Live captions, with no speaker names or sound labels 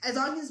as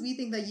long as we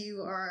think that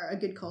you are a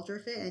good culture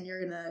fit and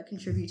you're going to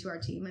contribute to our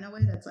team in a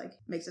way that's like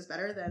makes us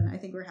better, then I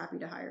think we're happy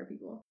to hire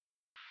people.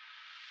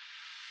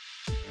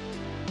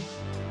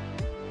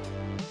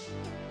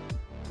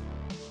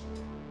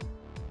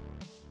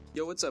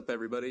 Yo, what's up,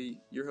 everybody?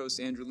 Your host,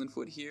 Andrew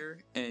Linfoot here,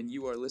 and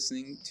you are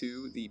listening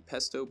to the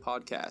Pesto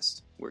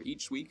Podcast, where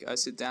each week I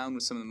sit down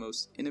with some of the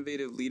most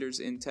innovative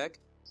leaders in tech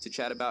to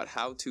chat about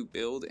how to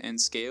build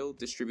and scale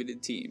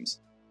distributed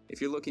teams. If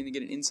you're looking to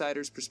get an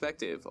insider's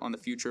perspective on the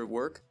future of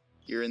work,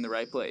 you're in the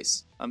right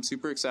place. I'm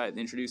super excited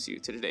to introduce you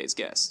to today's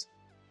guest.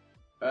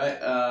 All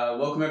right,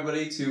 welcome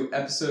everybody to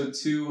episode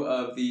 2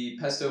 of the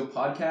Pesto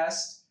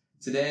Podcast.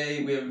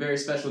 Today we have a very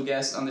special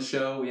guest on the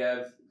show. We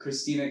have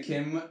Christina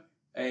Kim,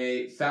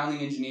 a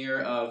founding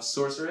engineer of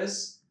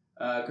Sorceress.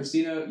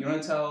 Christina, you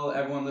want to tell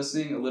everyone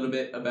listening a little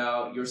bit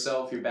about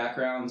yourself, your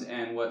background,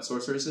 and what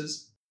Sorceress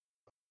is?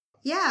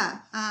 Yeah.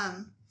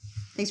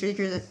 Thanks for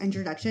the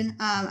introduction.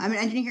 I'm an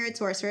engineer here at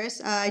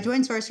Sorceress. I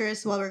joined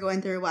Sorceress while we were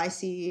going through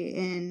YC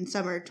in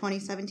summer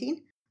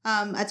 2017.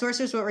 At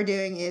Sorceress, what we're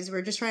doing is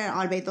we're just trying to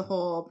automate the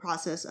whole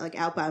process, like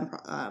outbound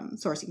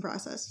sourcing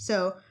process.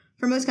 So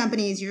for most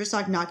companies, you're just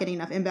like not getting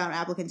enough inbound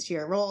applicants to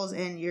your roles,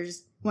 and you're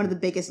just one of the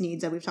biggest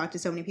needs that we've talked to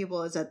so many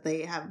people is that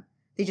they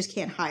just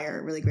can't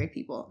hire really great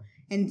people.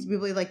 And we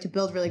really like to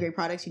build really great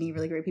products. You need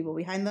really great people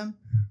behind them.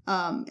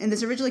 And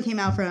this originally came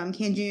out from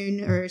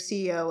Kanjun, her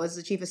CEO, was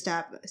the chief of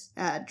staff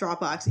at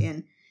Dropbox.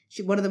 And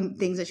one of the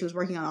things that she was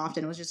working on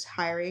often was just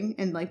hiring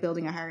and like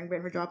building a hiring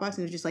brand for Dropbox. And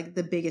it was just like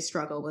the biggest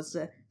struggle was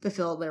to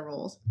fulfill their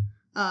roles.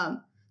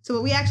 So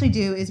what we actually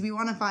do is we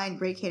want to find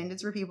great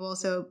candidates for people.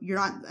 So you're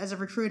not, as a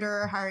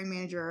recruiter, hiring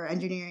manager, or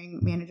engineering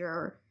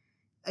manager,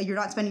 you're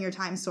not spending your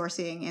time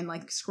sourcing and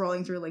like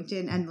scrolling through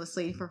LinkedIn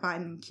endlessly for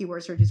finding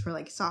keyword searches for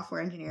like software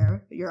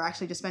engineer. You're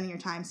actually just spending your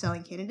time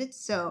selling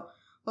candidates. So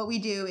what we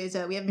do is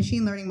we have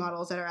machine learning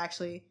models that are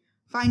actually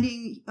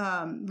finding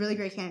really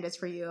great candidates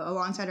for you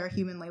alongside our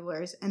human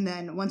labelers. And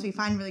then once we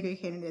find really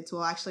great candidates,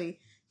 we'll actually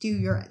do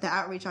the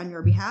outreach on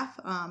your behalf.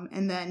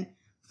 And then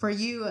for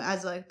you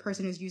as a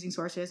person who's using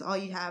Sorceress, all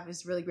you have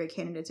is really great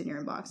candidates in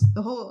your inbox.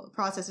 The whole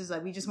process is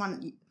like we just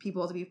want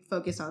people to be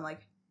focused on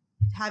like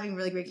having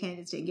really great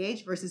candidates to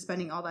engage versus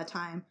spending all that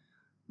time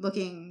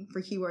looking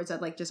for keywords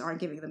that like just aren't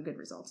giving them good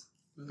results.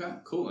 Okay,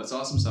 cool. That's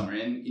awesome, Summer.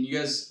 And you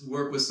guys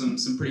work with some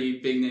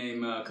pretty big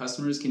name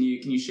customers. Can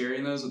you share any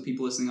of those with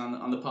people listening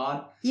on the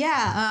pod?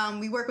 Yeah,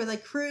 we work with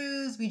like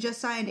Cruise. We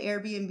just signed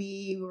Airbnb.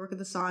 We work with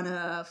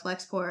Asana,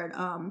 Flexport.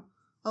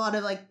 A lot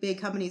of like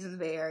big companies in the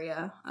Bay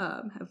Area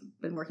have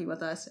been working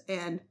with us.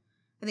 And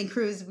I think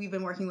Cruise we've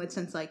been working with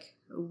since like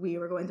we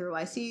were going through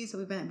YC. So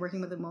we've been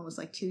working with them almost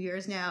like 2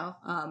 years now.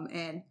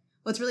 And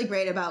what's really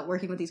great about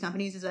working with these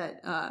companies is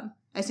that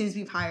as soon as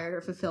we've hired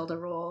or fulfilled a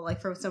role,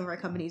 like for some of our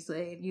companies,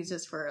 they use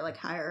us for like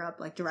higher up,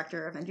 like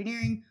director of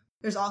engineering.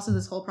 There's also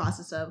this whole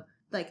process of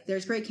like,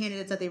 there's great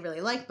candidates that they really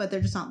like, but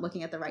they're just not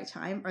looking at the right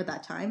time or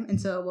that time. And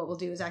so what we'll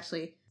do is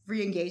actually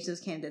re-engage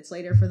those candidates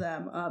later for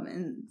them.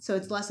 And so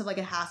it's less of like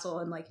a hassle,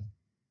 and like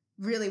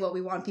really what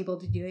we want people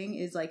to be doing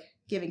is like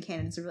giving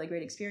candidates a really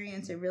great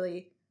experience and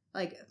really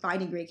like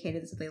finding great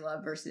candidates that they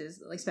love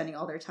versus like spending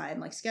all their time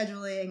like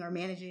scheduling or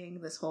managing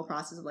this whole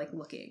process of like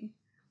looking.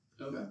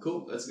 Okay,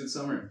 cool. That's a good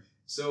summary.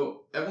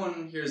 So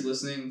everyone here is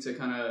listening to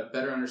kind of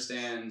better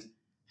understand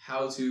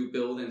how to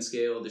build and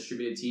scale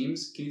distributed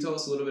teams. Can you tell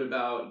us a little bit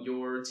about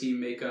your team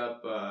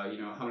makeup?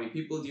 How many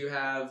people do you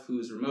have?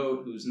 Who's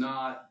remote? Who's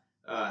not?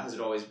 Has it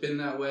always been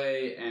that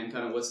way? And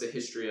kind of what's the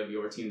history of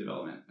your team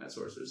development at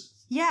Sorceress?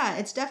 Yeah,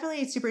 it's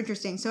definitely super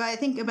interesting. So I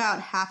think about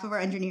half of our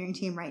engineering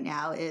team right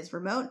now is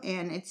remote,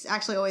 and it's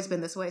actually always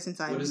been this way since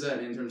I... What is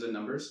that in terms of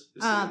numbers?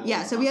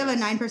 So we have a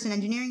 9-person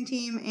engineering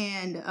team,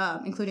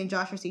 and including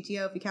Josh, our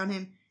CTO, if we count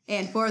him,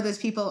 and 4 of those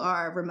people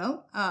are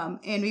remote.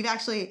 And we've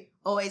actually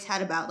always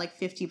had about like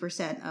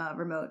 50%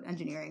 remote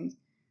engineering.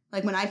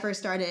 Like when I first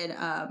started,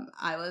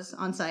 I was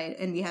on site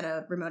and we had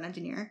a remote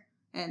engineer.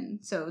 And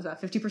so it was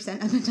about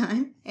 50% at the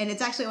time. And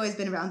it's actually always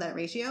been around that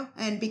ratio.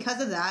 And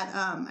because of that,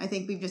 I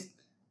think we've just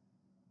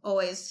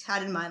always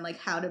had in mind like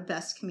how to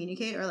best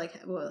communicate, or like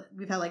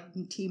we've had like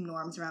team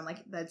norms around like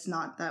that's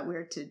not that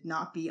weird to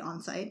not be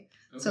on site.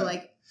 Okay. So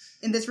like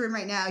in this room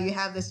right now, you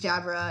have this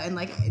Jabra, and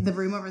like the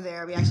room over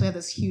there, we actually have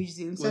this huge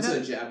Zoom setup.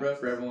 What's a Jabra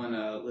for everyone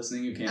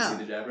listening who can't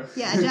see the Jabra?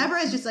 Yeah,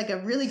 Jabra is just like a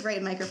really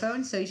great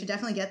microphone, so you should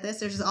definitely get this.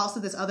 There's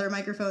also this other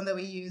microphone that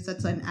we use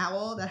that's an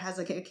owl that has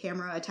like a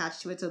camera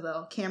attached to it, so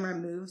the camera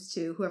moves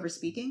to whoever's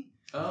speaking.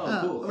 Oh,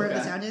 cool. Where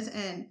the sound is.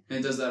 And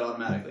it does that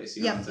automatically. So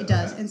it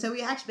does. Okay. And so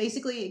we actually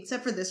basically,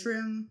 except for this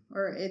room,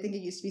 or I think it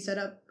used to be set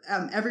up,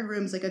 every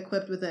room's like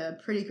equipped with a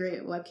pretty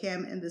great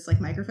webcam and this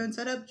like microphone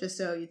setup, just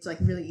so it's like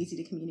really easy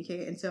to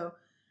communicate. And so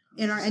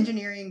in our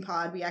engineering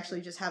pod, we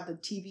actually just have the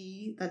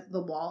TV, that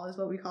the wall is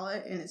what we call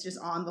it, and it's just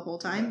on the whole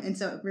time. Okay. And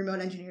so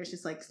remote engineers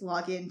just like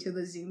log into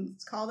the Zoom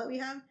call that we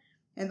have,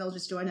 and they'll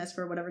just join us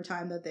for whatever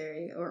time that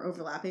they are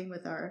overlapping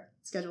with our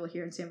schedule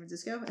here in San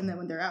Francisco. And then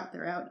when they're out,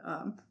 they're out.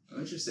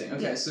 Interesting.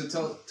 Okay, so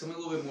tell me a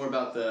little bit more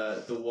about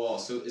the wall.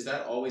 So is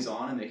that always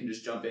on and they can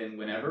just jump in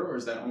whenever, or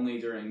is that only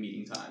during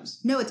meeting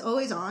times? No, it's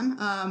always on.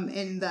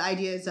 And the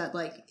idea is that,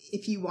 like,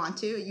 if you want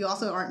to, you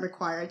also aren't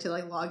required to,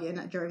 like, log in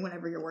during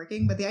whenever you're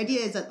working. But the idea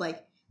is that,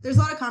 like, there's a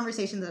lot of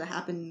conversations that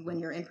happen when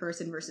you're in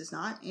person versus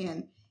not.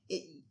 And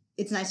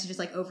it's nice to just,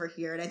 like,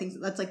 overhear. And I think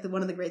that's, like,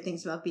 one of the great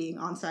things about being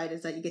on site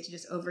is that you get to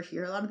just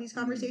overhear a lot of these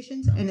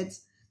conversations. And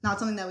it's not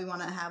something that we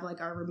want to have, like,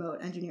 our remote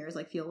engineers,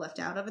 like, feel left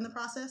out of in the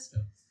process.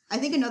 Yeah. I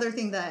think another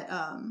thing that,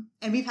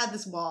 and we've had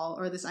this wall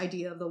or this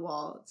idea of the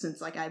wall since,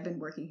 like, I've been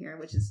working here,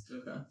 which is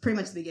pretty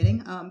much the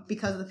beginning,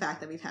 because of the fact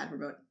that we've had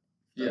remote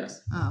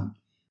folks. How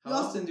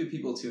often do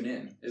people tune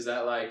in? Is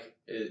that, like,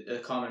 a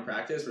common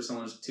practice where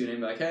someone's tuning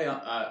in, like, hey,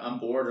 I'm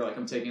bored, or, like,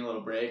 I'm taking a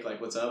little break, like,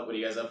 what's up? What are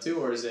you guys up to?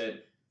 Or is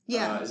it...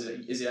 Yeah.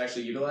 Is it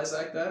actually utilized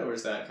like that, or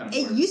is that kind of...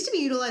 It used to be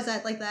utilized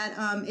like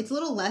that. It's a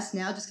little less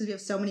now just because we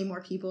have so many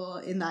more people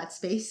in that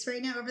space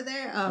right now over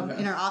there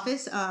in our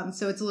office.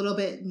 So it's a little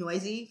bit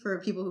noisy for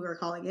people who are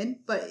calling in.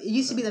 But it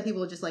used to be that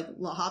people would just, like,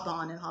 hop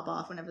on and hop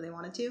off whenever they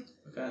wanted to.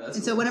 Okay, that's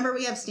And so whenever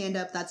we have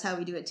stand-up, that's how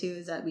we do it too,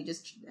 is that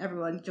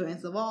everyone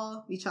joins the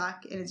wall, we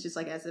talk, and it's just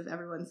like as if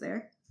everyone's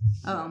there,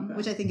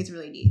 which I think is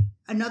really neat.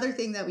 Another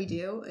thing that we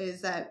do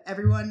is that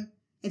everyone...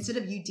 Instead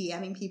of you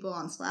DMing people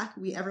on Slack,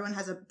 everyone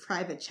has a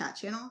private chat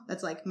channel.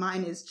 That's like,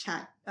 mine is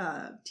chat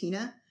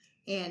Tina.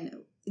 And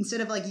instead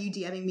of, like, you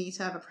DMing me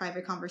to have a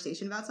private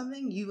conversation about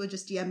something, you would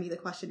just DM me the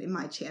question in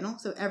my channel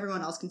so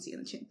everyone else can see in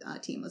the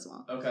team as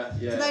well. Okay,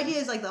 yeah. So the idea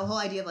is, like, the whole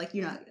idea of, like,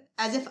 you're not,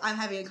 as if I'm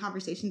having a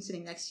conversation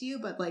sitting next to you,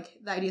 but, like,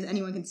 the idea is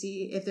anyone can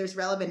see. If there's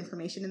relevant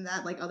information in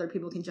that, like, other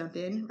people can jump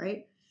in,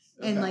 right?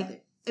 Okay. And,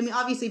 like, I mean,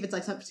 obviously if it's,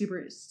 like, some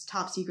super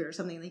top secret or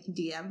something, they can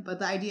DM. But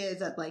the idea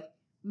is that, like,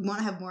 we want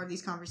to have more of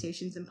these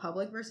conversations in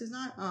public versus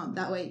not.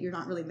 That way you're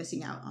not really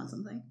missing out on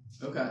something.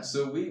 Okay,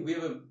 so we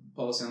have a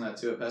policy on that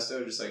too at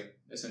Pesto, just, like,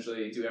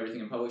 essentially do everything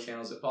in public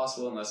channels if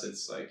possible, unless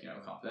it's, like, you know,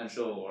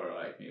 confidential or,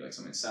 like, maybe, like,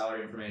 something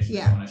salary information you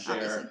want to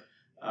share.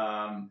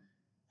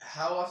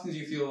 How often do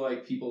you feel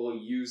like people will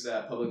use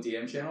that public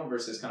DM channel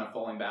versus kind of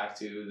falling back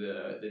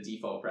to the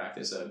default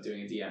practice of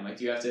doing a DM? Like,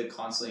 do you have to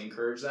constantly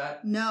encourage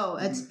that? No,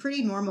 it's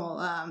pretty normal.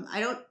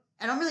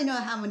 I don't really know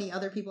how many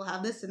other people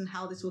have this and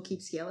how this will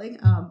keep scaling.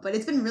 But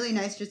it's been really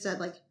nice just that,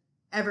 like,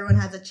 everyone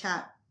has a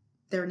chat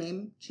their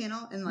name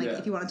channel. And, like,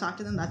 if you want to talk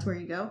to them, that's where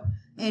you go.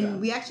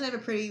 And we actually have a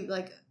pretty,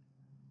 like,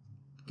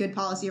 good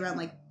policy around,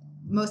 like,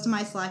 most of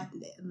my Slack,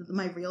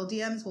 my real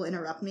DMs will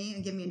interrupt me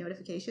and give me a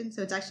notification.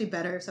 So it's actually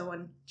better if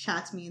someone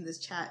chats me in this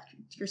chat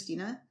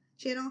Christina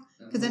channel.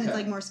 Because then it's,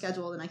 like, more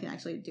scheduled and I can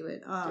actually do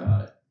it.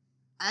 Got it.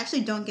 I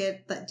actually don't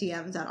get the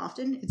DMs that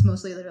often. It's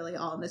mostly literally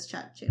all in this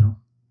chat channel.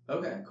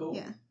 Okay, cool.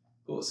 Yeah.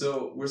 Cool.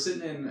 So we're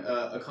sitting in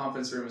a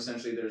conference room.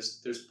 Essentially,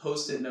 there's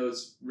Post-it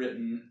notes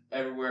written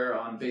everywhere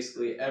on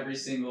basically every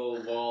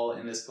single wall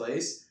in this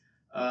place.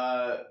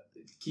 Can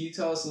you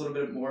tell us a little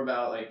bit more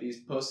about, like,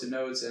 these Post-it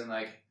notes and,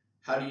 like,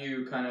 how do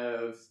you kind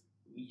of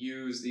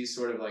use these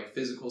sort of, like,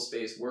 physical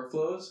space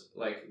workflows,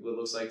 like what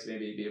looks like to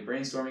maybe be a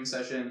brainstorming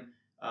session?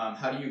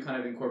 How do you kind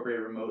of incorporate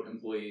remote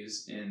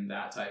employees in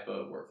that type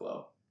of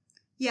workflow?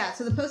 Yeah,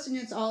 so the Post-it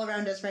notes all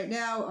around us right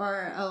now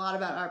are a lot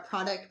about our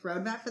product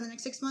roadmap for the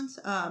next 6 months.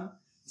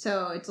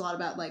 So it's a lot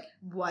about, like,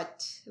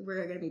 what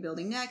we're going to be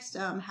building next,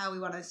 how we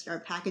want to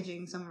start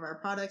packaging some of our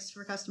products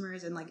for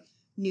customers, and, like,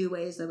 new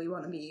ways that we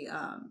want to be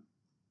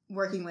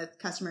working with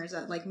customers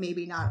that, like,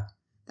 maybe not,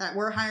 that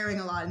we're hiring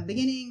a lot in the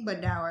beginning, but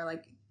now are,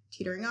 like,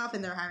 teetering off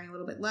and they're hiring a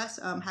little bit less.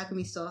 How can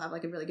we still have,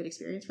 like, a really good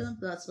experience for them?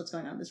 So that's what's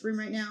going on in this room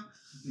right now.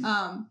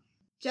 Mm-hmm.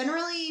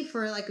 Generally,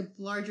 for, like,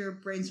 larger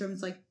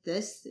brainstorms like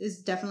this,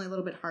 is definitely a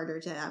little bit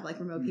harder to have, like,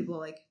 remote people,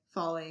 like,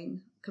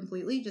 following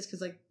completely, just because,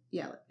 like,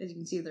 yeah, as you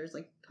can see, there's,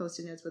 like,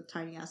 Post-it notes with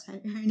tiny ass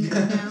writing right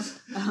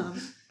now.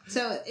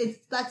 So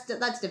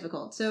that's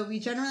difficult. So we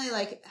generally,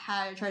 like,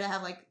 try to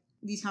have, like,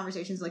 these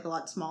conversations, like, a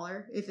lot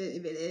smaller if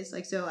it is,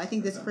 like, so I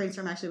think this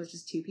brainstorm actually was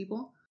just 2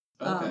 people.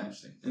 Okay,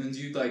 interesting. And then do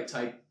you, like,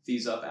 type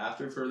these up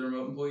after for the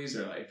remote employees,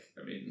 or, like,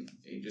 I mean,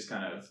 you just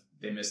kind of,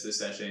 they missed this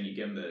session, you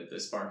give them the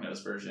Spark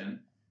Notes version?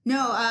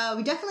 No,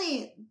 we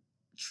definitely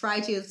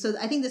try to. So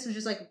I think this was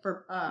just, like,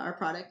 for our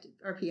product,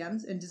 our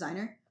PMs and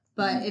designer.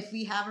 But if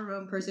we have a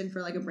remote person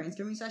for, like, a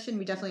brainstorming session,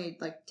 we definitely,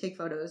 like, take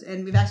photos.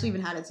 And we've actually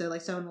even had it so,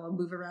 like, someone will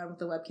move around with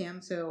the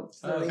webcam so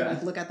they,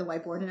 like, look at the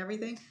whiteboard and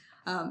everything.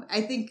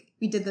 I think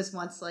we did this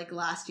once, like,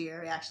 last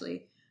year,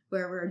 actually,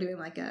 where we were doing,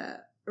 like,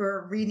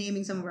 or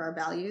renaming some of our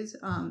values,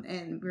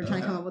 and we were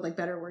trying to come up with, like,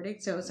 better wording.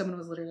 So someone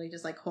was literally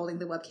just, like, holding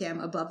the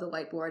webcam above the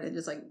whiteboard and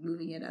just, like,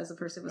 moving it as the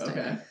person was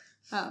typing.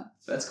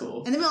 That's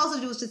cool. And then we also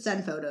do is just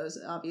send photos,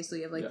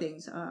 obviously, of, like,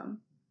 things.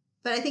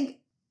 But I think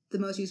the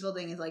most useful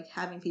thing is, like,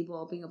 having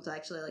people being able to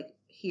actually, like,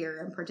 hear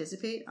and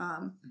participate.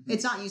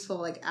 It's not useful,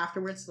 like,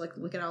 afterwards to, like,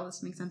 look at all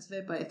this and make sense of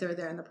it, but if they're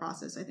there in the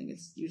process, I think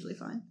it's usually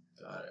fine.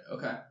 Got it.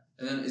 Okay.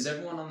 And then is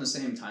everyone on the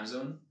same time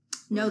zone?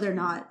 No, they're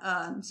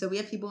not. So we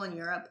have people in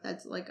Europe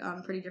that's like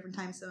on pretty different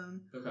time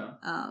zone. Okay.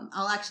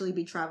 I'll actually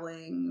be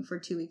traveling for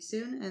 2 weeks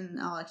soon, and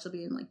I'll actually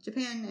be in like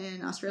Japan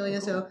and Australia.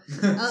 Oh,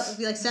 cool. So I'll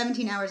be like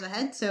 17 hours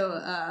ahead.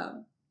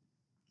 So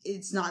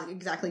it's not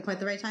exactly quite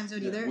the right time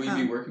zone either. Will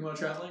you be working while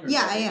traveling? Or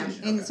yeah, I am.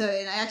 vacation? And Okay. so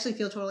and I actually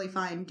feel totally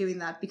fine doing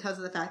that because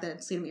of the fact that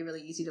it's going to be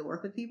really easy to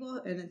work with people,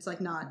 and it's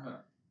like not. Okay.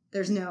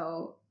 There's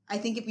no. I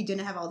think if we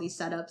didn't have all these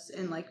setups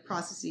and like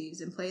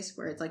processes in place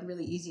where it's like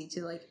really easy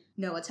to like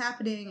know what's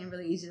happening and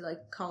really easy to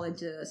like call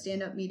into a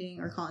stand-up meeting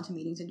or call into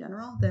meetings in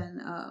general,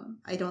 then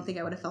I don't think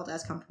I would have felt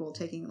as comfortable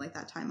taking like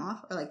that time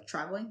off or like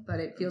traveling.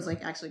 But it feels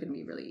like actually going to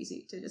be really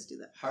easy to just do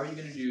that. How are you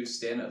going to do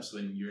stand-ups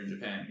when you're in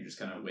Japan? You just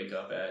kind of wake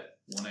up at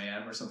 1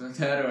 a.m. or something like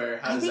that? Or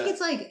how does I think that...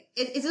 it's like,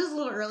 it's a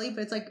little early,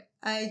 but it's like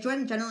I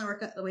generally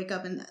wake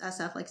up in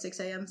SF like 6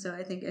 a.m. So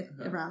I think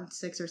around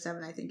 6 or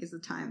 7, I think is the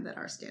time that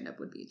our stand-up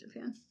would be in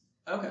Japan.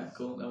 Okay,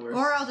 cool. No worries.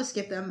 Or I'll just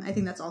skip them. I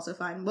think that's also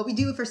fine. What we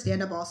do for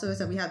stand-up also is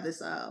that we have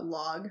this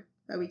log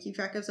that we keep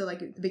track of. So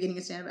like at the beginning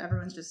of stand-up,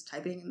 everyone's just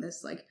typing in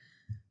this like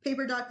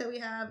paper doc that we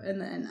have. And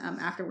then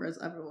afterwards,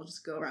 everyone will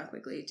just go around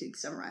quickly to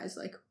summarize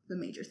like the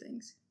major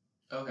things.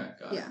 Okay,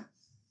 got it. Yeah.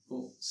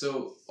 Cool.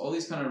 So all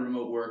these kind of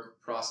remote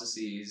work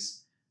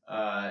processes,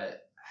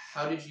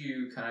 how did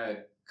you kind of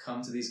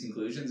come to these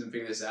conclusions and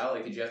figure this out?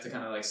 Like, did you have to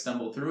kind of like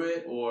stumble through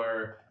it,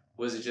 or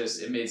was it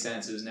just, it made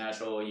sense, it was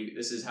natural,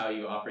 this is how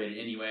you operated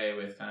anyway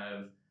with kind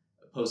of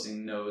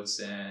posting notes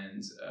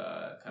and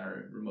kind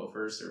of remote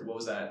first, or what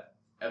was that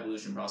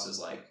evolution process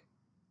like?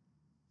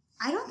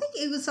 I don't think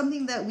it was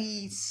something that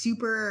we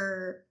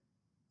super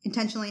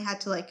intentionally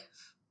had to like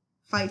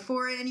fight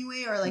for in any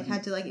way, or like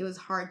had to like, it was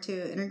hard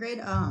to integrate.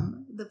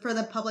 For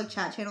the public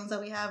chat channels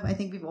that we have, I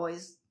think we've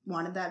always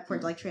wanted that for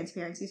like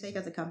transparency's sake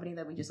as a company,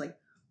 that we just like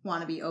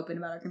want to be open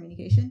about our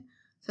communication.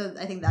 So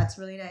I think that's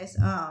really nice.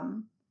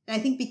 And I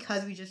think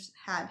because we just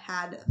had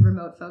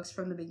remote folks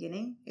from the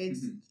beginning,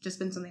 it's just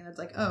been something that's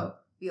like, oh,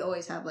 we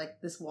always have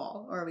like this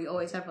wall, or we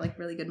always have like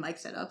really good mic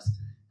setups,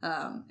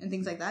 and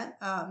things like that.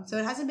 So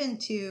it hasn't been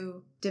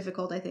too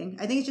difficult, I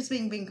think. I think it's just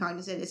being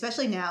cognizant,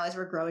 especially now as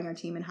we're growing our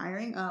team and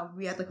hiring.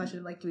 We had the question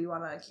of like, do we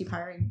want to keep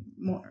hiring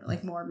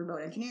more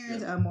remote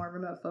engineers, more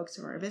remote folks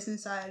from our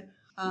business side?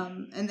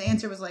 And the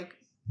answer was like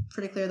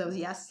pretty clear. That was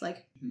yes.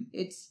 Like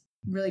it's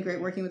really great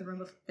working with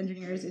remote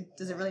engineers. It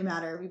doesn't really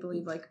matter. We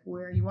believe like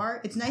where you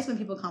are. It's nice when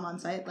people come on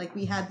site. Like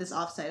we had this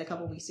offsite a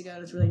couple weeks ago,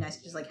 and it's really nice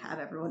to just like have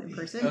everyone in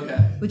person. Okay.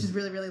 Which is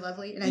really, really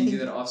lovely. And I think you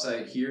do that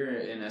offsite here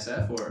in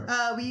SF,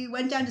 or we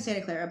went down to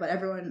Santa Clara, but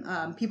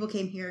everyone people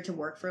came here to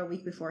work for a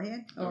week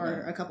beforehand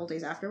or a couple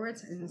days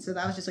afterwards, and so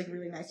that was just like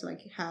really nice to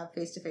like have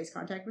face-to-face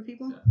contact with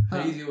people. Yeah.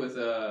 How do you deal with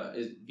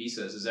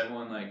visas? Is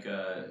everyone like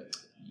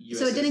US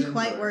so it didn't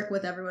quite or? work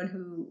with everyone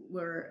who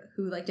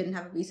like didn't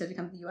have a visa to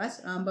come to the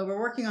US, but we're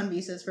working on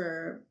visas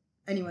for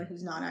anyone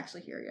who's not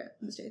actually here yet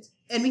in the States.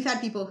 And we've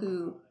had people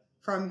who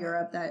from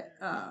Europe that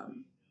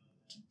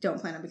don't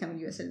plan on becoming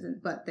a US citizen,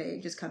 but they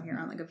just come here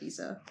on like a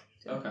visa.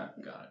 Okay,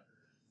 got it.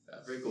 Yeah,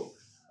 very cool.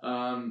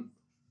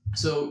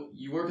 So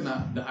you work in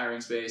the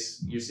hiring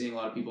space. You're seeing a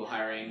lot of people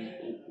hiring.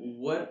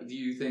 What do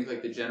you think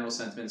like the general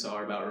sentiments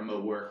are about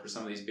remote work for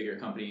some of these bigger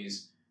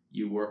companies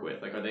you work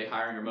with? Like, are they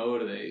hiring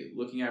remote? Are they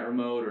looking at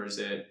remote? Or is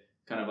it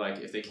kind of like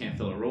if they can't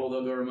fill a role,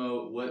 they'll go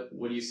remote?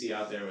 What do you see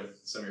out there with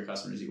some of your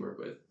customers you work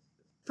with?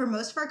 For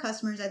most of our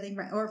customers, I think,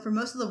 or for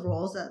most of the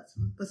roles, that's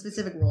the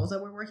specific roles that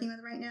we're working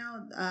with right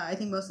now, I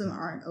think most of them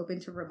aren't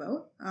open to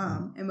remote.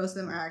 And most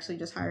of them are actually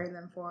just hiring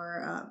them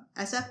for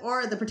SF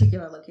or the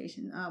particular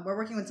location. We're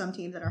working with some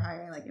teams that are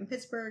hiring like in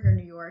Pittsburgh or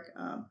New York.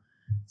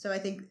 So I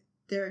think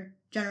they're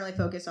generally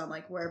focused on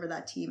like wherever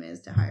that team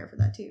is to hire for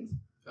that team.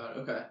 Got it.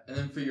 Okay. And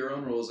then for your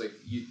own roles, like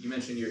you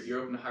mentioned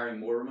you're open to hiring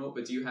more remote,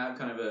 but do you have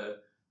kind of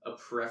a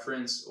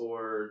preference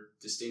or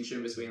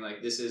distinction between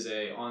like this is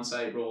a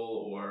on-site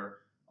role or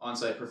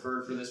on-site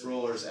preferred for this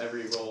role, or is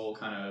every role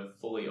kind of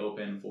fully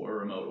open for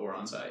remote or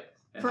on-site?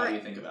 And how do you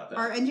think about that?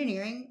 Our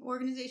engineering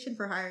organization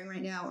for hiring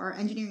right now, our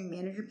engineering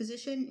manager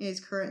position is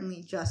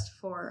currently just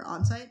for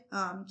on-site,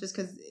 just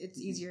because it's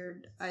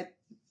easier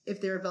if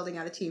they're building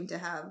out a team to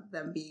have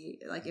them be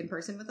like in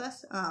person with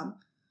us.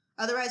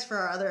 Otherwise, for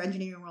our other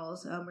engineering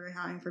roles, we're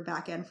hiring for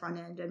back-end,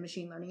 front-end, and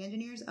machine learning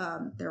engineers.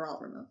 They're all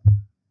remote.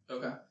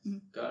 Okay. Mm-hmm.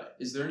 Got it.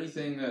 Is there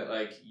anything that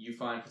like you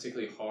find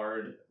particularly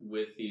hard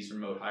with these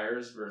remote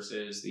hires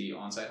versus the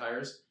on-site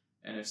hires?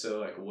 And if so,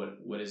 like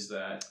what is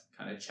that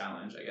kind of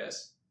challenge, I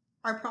guess?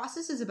 Our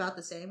process is about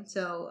the same.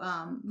 So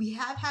we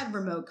have had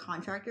remote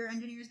contractor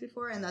engineers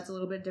before, and that's a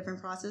little bit different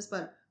process.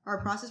 But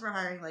our process for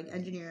hiring like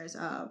engineers,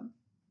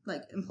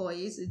 like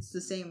employees, it's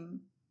the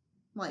same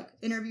like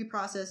interview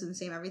process and the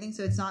same everything.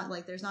 So it's not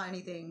like there's not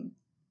anything.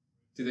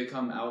 Do they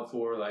come out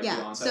for like the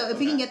on-site? So if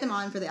we can get them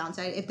on for the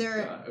on-site, if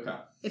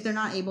they're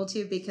not able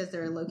to because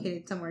they're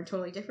located somewhere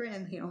totally different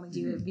and they can only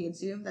do it via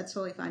Zoom, that's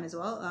totally fine as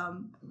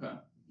well.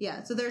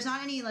 Yeah, so there's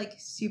not any like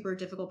super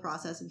difficult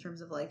process in terms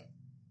of like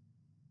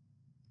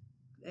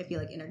I feel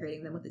like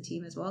integrating them with the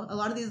team as well. A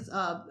lot of these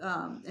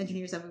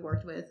engineers that we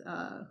worked with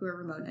who are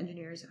remote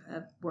engineers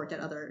have worked at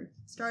other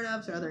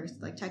startups or other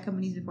like tech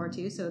companies before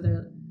too, so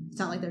it's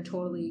not like they're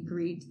totally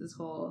agreed to this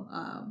whole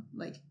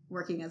like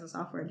working as a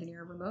software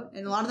engineer remote.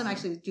 And a lot of them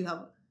actually do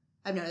have,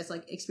 I've noticed,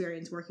 like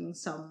experience working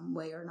some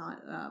way or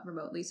not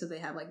remotely. So they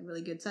have like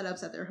really good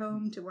setups at their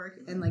home to work,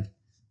 and like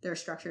they're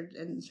structured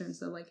in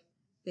terms of like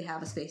they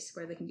have a space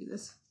where they can do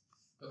this.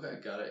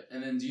 Okay, got it.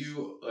 And then do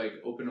you like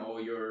open all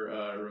your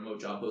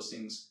remote job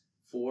postings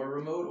for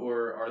remote,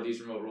 or are these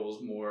remote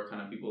roles more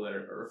kind of people that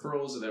are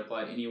referrals that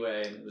applied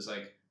anyway and it was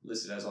like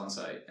listed as on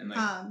site? And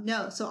like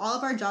no, so all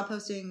of our job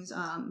postings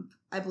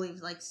I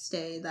believe like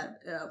stay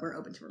that we're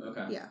open to remote.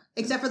 Okay. Yeah,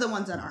 except for the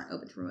ones that aren't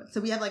open to remote. So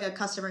we have like a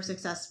customer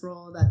success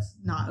role that's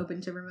not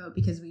open to remote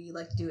because we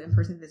like to do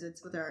in-person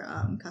visits with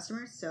our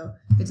customers, so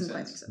it doesn't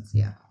quite make sense.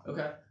 Yeah.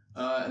 Okay.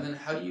 And then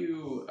how do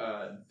you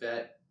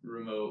vet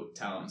remote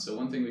talent? So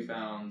one thing we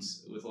found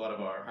with a lot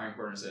of our hiring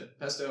partners at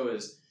Pesto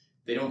is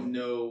they don't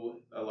know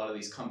a lot of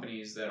these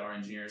companies that our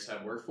engineers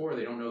have worked for.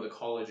 They don't know the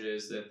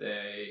colleges that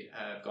they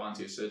have gone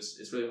to. So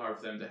it's really hard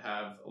for them to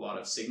have a lot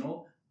of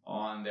signal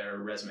on their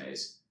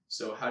resumes.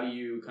 So how do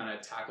you kind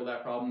of tackle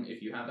that problem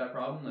if you have that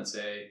problem? Let's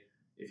say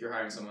if you're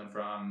hiring someone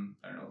from,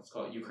 I don't know, let's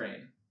call it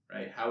Ukraine,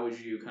 right? How would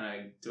you kind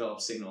of develop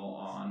signal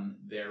on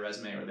their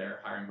resume or their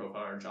hiring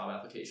profile or job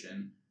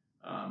application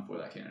for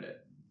that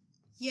candidate?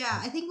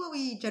 Yeah, I think what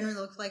we generally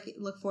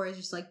look for is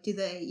just like, do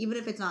they, even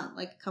if it's not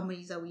like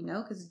companies that we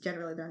know, because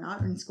generally they're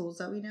not, or in schools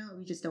that we know,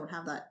 we just don't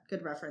have that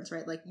good reference,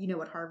 right? Like, you know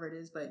what Harvard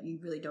is, but you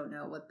really don't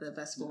know what the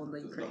best school in the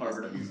Ukraine the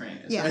Harvard of Ukraine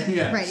is. Yeah, right?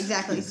 Yeah, right,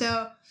 exactly.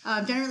 So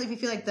generally, if we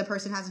feel like the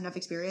person has enough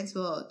experience,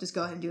 we'll just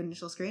go ahead and do an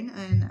initial screen.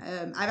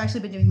 And I've actually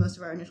been doing most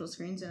of our initial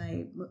screens, and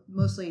I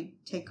mostly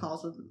take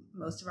calls with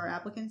most of our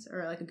applicants,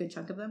 or like a good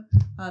chunk of them,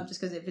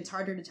 just because if it's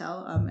harder to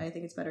tell, I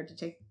think it's better to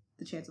take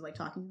the chance of like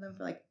talking to them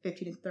for like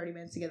 15 to 30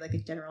 minutes to get like a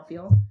general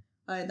feel.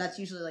 That's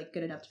usually like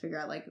good enough to figure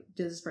out like,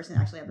 does this person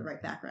actually have the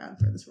right background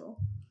for this role?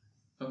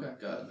 Okay,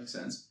 got it. Makes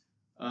sense.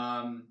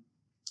 And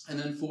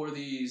then for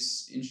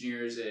these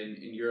engineers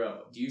in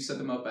Europe, do you set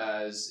them up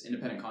as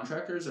independent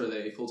contractors, or are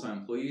they full-time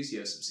employees? Do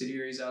you have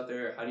subsidiaries out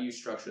there? How do you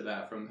structure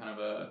that from kind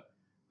of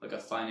a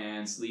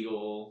finance,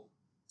 legal,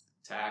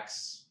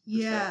 tax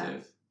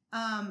perspective?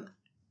 Yeah.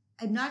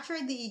 I'm not sure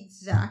the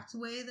exact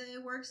way that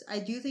it works. I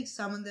do think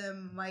some of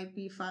them might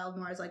be filed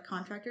more as like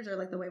contractors, or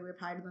like the way we've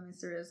hired them is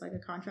sort of as like a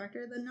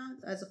contractor than not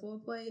as a full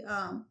employee.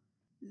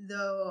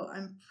 Though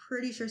I'm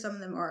pretty sure some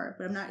of them are,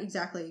 but I'm not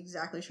exactly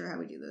sure how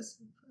we do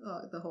this.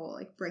 The whole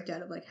like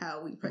breakdown of like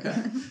how we break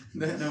them.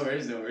 No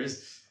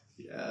worries.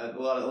 Yeah, a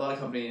lot of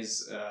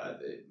companies,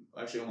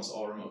 actually almost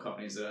all remote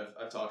companies that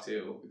I've talked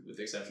to, with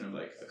the exception of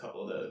like a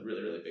couple of the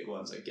really, really big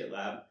ones like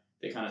GitLab,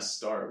 they kind of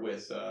start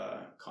with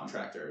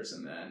contractors,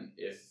 and then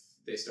if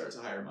they start to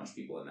hire a bunch of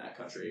people in that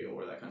country,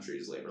 or that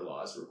country's labor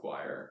laws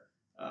require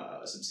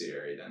a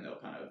subsidiary, then they'll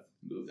kind of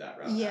move that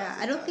route. Yeah,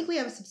 I don't think we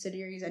have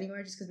subsidiaries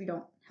anywhere, just because we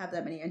don't have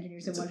that many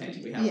engineers in one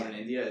country. We have one in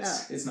India.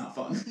 It's not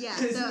fun. Yeah,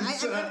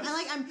 so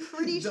I'm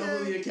pretty sure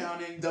double the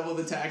accounting, double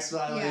the tax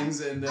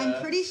filings, and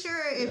I'm pretty sure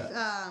if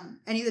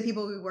any of the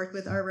people we worked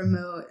with are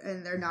remote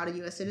and they're not a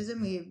U.S.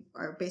 citizen, we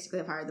are basically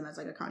have hired them as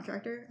like a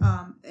contractor.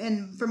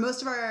 And for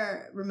most of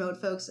our remote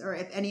folks, or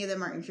if any of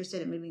them are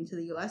interested in moving to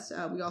the U.S.,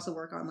 we also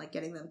work on like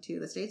getting them to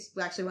the States.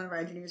 Actually, one of our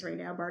engineers right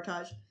now,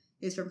 Bartosz,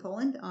 is from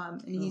Poland,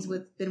 and he's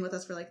been with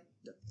us for like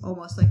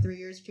almost like 2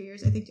 years,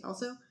 I think,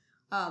 also.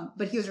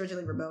 But he was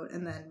originally remote,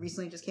 and then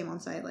recently just came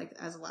on site like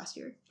as of last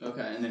year.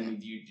 Okay, and then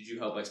did you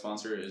help like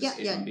sponsor his H1B?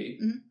 Yeah.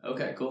 Mm-hmm.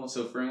 Okay, cool.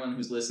 So for anyone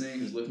who's listening,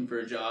 who's looking for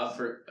a job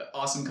for an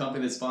awesome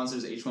company that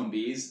sponsors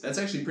H1Bs, that's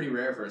actually pretty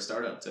rare for a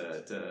startup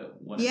to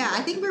want to. Yeah,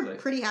 I think we're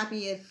pretty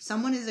happy if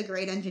someone is a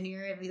great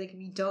engineer. If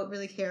you don't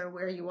really care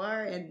where you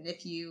are, and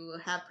if you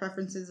have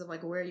preferences of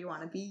like where you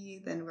want to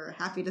be, then we're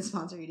happy to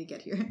sponsor you to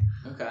get here.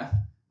 Okay.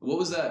 What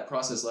was that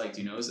process like?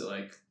 Do you know? Is it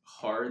like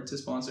hard to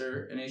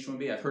sponsor an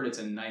H1B? I've heard it's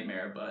a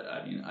nightmare, but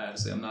I mean,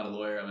 I'm not a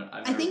lawyer.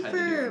 I think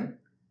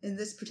in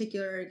this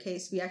particular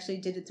case, we actually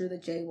did it through the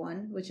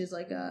J1, which is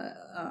like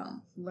a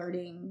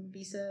learning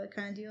visa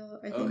kind of deal.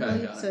 I think.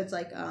 Okay, so it's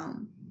like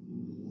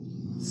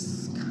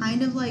it's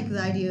kind of like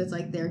the idea is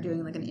like they're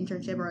doing like an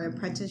internship or an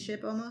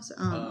apprenticeship almost.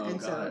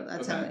 So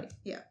that's how they.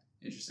 Yeah.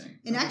 Interesting.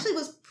 And actually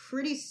was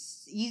pretty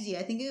easy.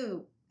 I think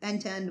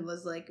end to end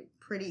was like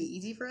pretty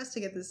easy for us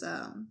to get this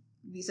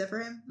visa for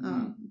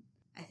him.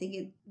 I think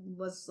it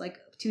was like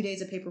 2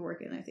 days of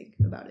paperwork, and I think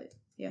about it.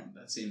 Yeah,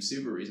 that seems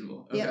super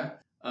reasonable. Okay. Yeah.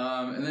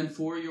 And then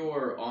for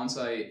your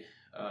on-site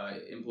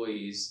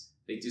employees,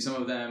 like, do some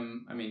of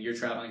them, I mean, you're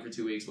traveling for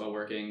 2 weeks while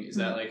working. Is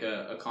that like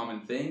a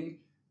common thing?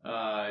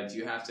 Do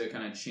you have to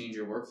kind of change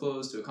your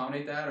workflows to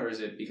accommodate that, or is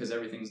it because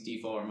everything's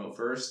default remote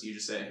first, you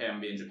just say, hey, I'm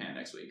going to be in Japan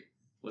next week?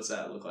 What's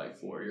that look like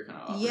for your kind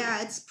of operating?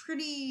 Yeah, it's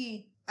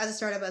pretty... As a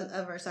startup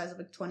of our size of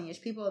like 20-ish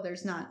people,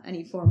 there's not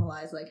any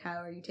formalized, like, how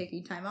are you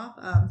taking time off?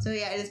 So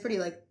yeah, it is pretty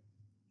like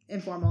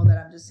informal that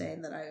I'm just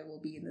saying that I will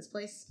be in this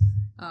place.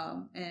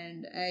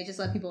 And I just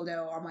let people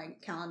know on my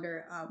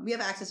calendar. We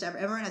have access to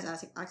everyone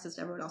has access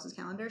to everyone else's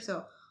calendar.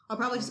 So I'll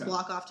probably just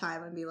block off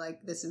time and be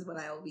like, this is when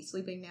I will be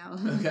sleeping now.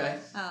 Okay.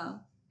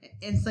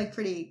 It's like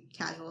pretty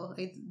casual.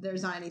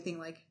 There's not anything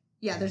like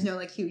yeah, there's no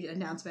like huge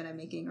announcement I'm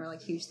making or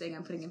like huge thing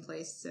I'm putting in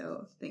place,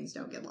 so things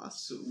don't get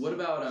lost. So what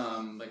about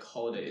like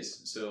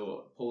holidays?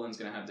 So Poland's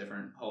going to have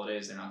different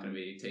holidays. They're not going to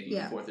be taking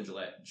 4th of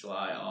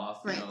July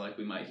off, you know, like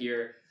we might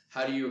here.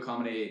 How do you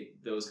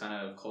accommodate those kind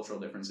of cultural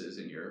differences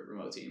in your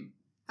remote team?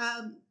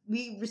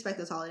 We respect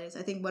those holidays.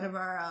 I think one of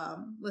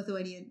our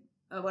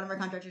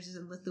contractors is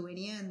in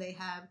Lithuania, and they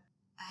have,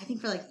 I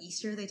think for like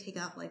Easter, they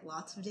take off like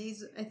lots of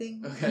days, I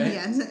think. Okay.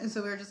 Yeah, and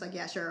so we were just like,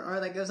 yeah, sure. Or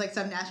like it was like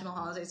some national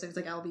holiday, so it's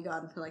like I'll be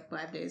gone for like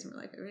 5 days, and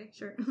we're like, okay,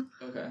 sure.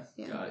 Okay.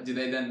 Yeah. Got it. Do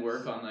they then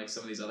work on like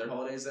some of these other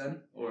holidays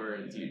then, or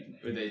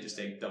would they just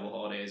take double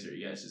holidays, or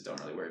you guys just don't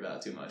really worry about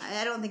it too much?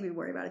 I don't think we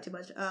worry about it too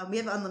much. We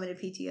have unlimited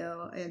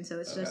PTO, and so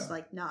it's just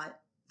like not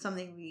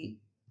something we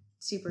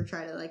super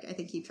try to like I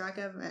think keep track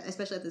of,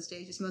 especially at this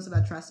stage. It's most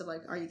about trust of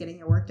like, are you getting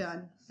your work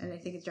done? And I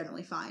think it's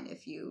generally fine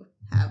if you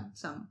have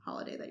some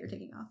holiday that you're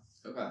taking off.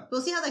 Okay.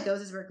 We'll see how that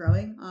goes as we're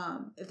growing.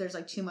 If there's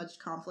like too much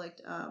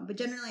conflict, but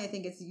generally I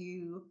think it's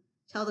you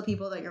tell the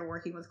people that you're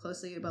working with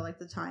closely about like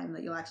the time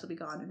that you'll actually be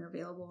gone and you're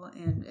available,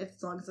 and if,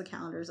 as long as the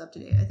calendar is up to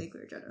date, I think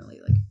we're generally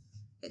like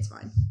it's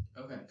fine.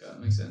 Okay, got it.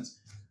 Makes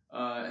sense.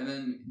 And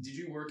then did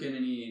you work in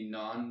any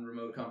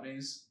non-remote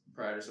companies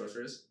prior to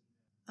Sorceress?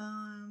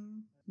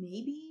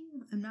 Maybe.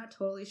 I'm not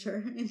totally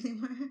sure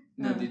anymore.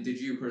 No, did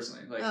you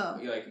personally?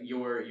 Like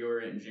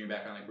your engineering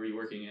background, like were you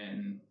working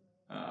in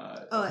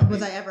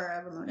was I ever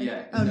a remote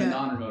engineer? Yeah, no.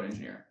 Non-remote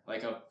engineer.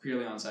 Like a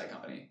purely on-site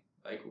company.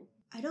 Like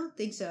I don't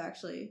think so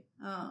actually.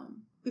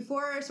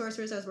 Before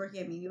Sorceress I was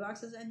working at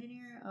MemeBox as an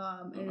engineer.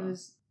 And it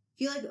was I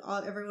feel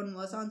like everyone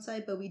was on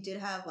site, but we did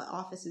have like,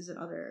 offices in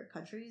other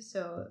countries,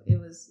 so it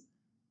was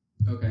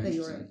okay.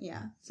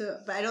 Yeah. So,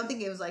 but I don't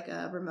think it was like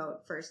a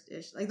remote first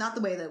ish, like not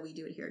the way that we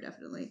do it here.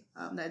 Definitely,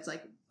 that's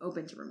like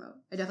open to remote.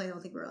 I definitely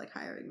don't think we were like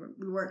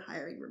we weren't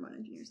hiring remote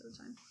engineers at the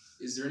time.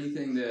 Is there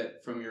anything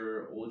that from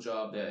your old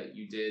job that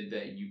you did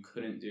that you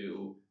couldn't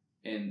do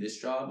in this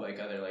job, like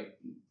either like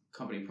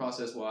company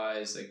process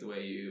wise, like the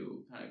way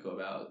you kind of go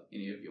about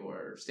any of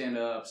your stand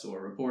ups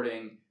or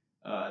reporting,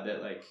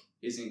 that like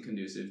isn't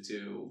conducive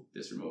to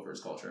this remote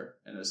first culture,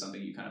 and there's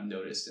something you kind of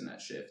noticed in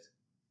that shift?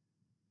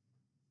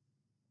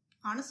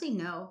 Honestly,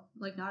 no,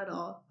 like not at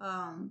all.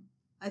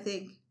 I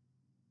think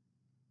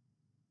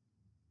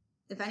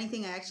if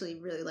anything, I actually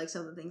really like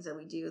some of the things that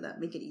we do that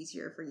make it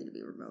easier for you to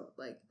be remote,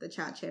 like the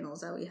chat channels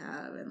that we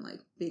have, and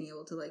like being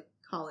able to like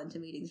call into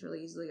meetings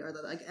really easily, or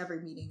that like every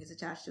meeting is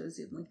attached to a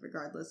Zoom link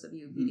regardless of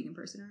you meeting in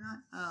person or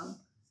not.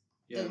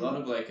 Yeah, a lot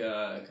of like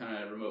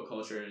kind of remote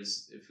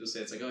cultures, if you'll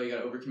say it's like, oh, you got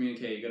to over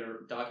communicate, you got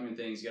to document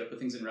things, you got to put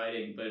things in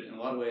writing, but in a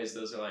lot of ways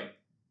those are like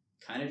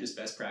kind of just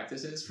best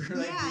practices for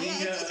like being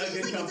a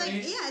good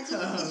company.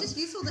 It's just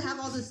useful to have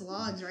all this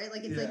logs, right?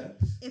 Like it's like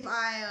if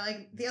I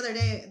like the other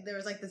day there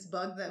was like this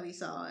bug that we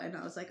saw, and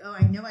I was like, oh,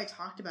 I know I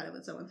talked about it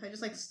with someone, so I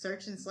just like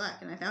searched in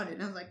Slack and I found it,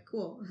 and I was like,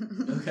 cool.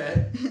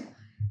 Okay.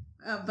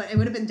 But it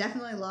would have been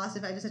definitely lost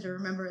if I just had to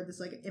remember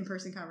this like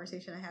in-person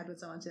conversation I had with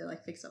someone to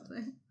like fix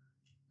something.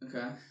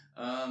 Okay.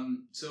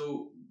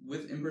 So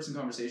with in-person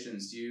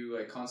conversations, do you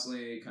like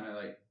constantly kind of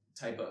like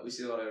type up? We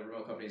see a lot of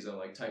remote companies that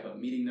like type up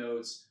meeting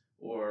notes,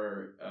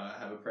 or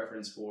have a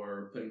preference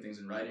for putting things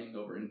in writing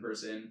over in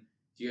person.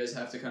 Do you guys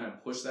have to kind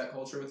of push that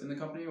culture within the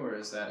company, or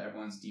is that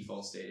everyone's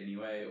default state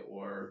anyway,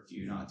 or do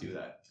you not do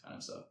that kind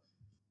of stuff?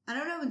 I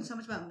don't know so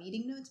much about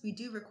meeting notes. We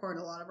do record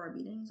a lot of our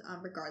meetings,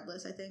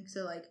 regardless, I think.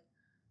 So like,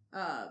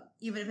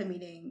 even if a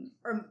meeting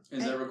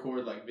does that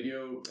record like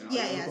video? And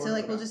yeah. So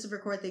like we'll just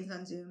record things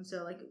on Zoom.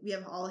 So like we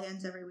have all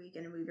hands every week,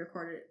 and we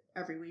record it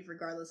every week,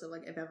 regardless of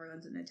like if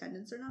everyone's in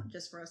attendance or not,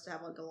 just for us to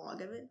have like a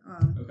log of it.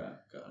 Okay,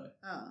 got it.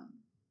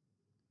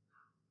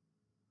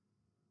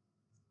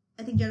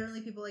 I think generally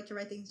people like to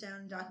write things down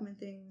and document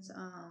things,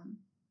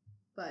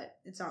 but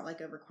it's not like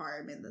a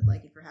requirement that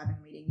like if you're having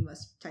a meeting you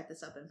must type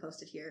this up and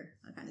post it here,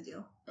 that kind of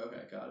deal.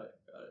 Okay, got it.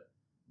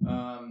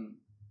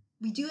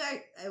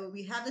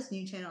 We have this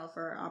new channel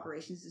for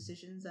operations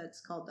decisions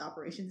that's called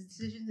Operations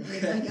Decisions. And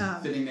okay. It's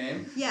like, fitting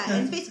name. Yeah,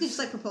 and it's basically just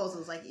like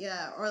proposals, like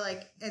or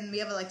like, and we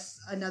have like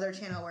another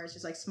channel where it's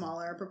just like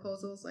smaller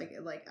proposals, like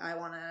I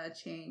want to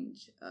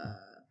change.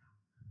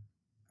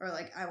 Or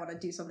like, I want to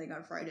do something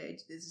on Friday.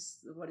 This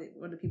is what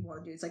do people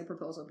want to do? It's like a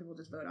proposal. People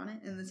just vote on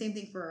it. And the same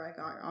thing for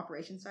like our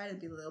operations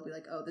side. They'll be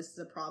like, oh, this is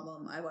a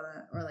problem. I want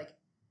to, or like,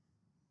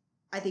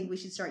 I think we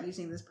should start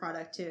using this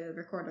product to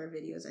record our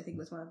videos, I think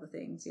was one of the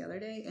things the other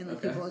day. And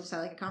like people just had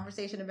like a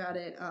conversation about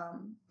it.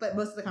 But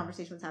most of the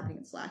conversation was happening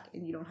in Slack,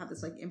 and you don't have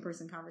this like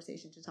in-person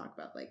conversation to talk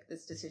about like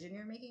this decision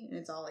you're making. And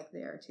it's all like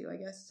there too, I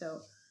guess. So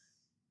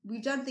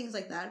we've done things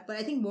like that. But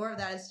I think more of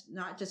that is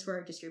not just for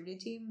a distributed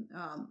team,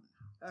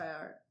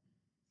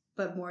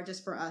 but more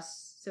just for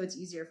us, so it's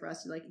easier for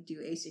us to like do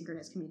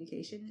asynchronous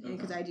communication.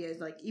 Because the idea is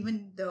like,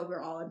 even though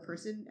we're all in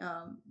person,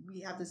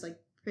 we have this like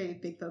pretty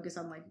big focus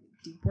on like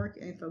deep work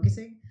and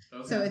focusing.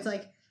 So it's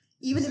like,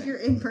 even if you're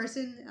in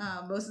person,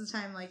 most of the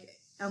time, like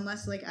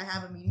unless like I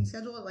have a meeting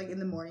schedule, like in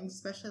the mornings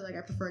especially, like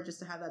I prefer just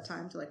to have that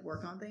time to like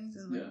work on things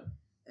and like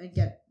and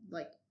get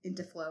like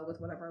into flow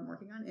with whatever I'm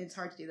working on. And it's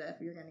hard to do that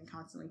if you're getting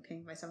constantly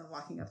pinged by someone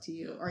walking up to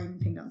you, or even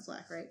pinged on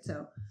Slack, right?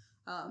 So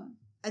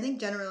I think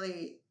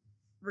generally,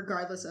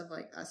 regardless of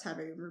like us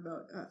having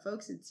remote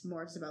folks, it's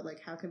more just about like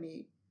how can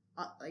we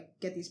like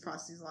get these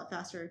processes a lot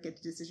faster, get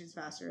the decisions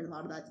faster, and a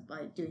lot of that's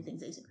by doing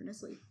things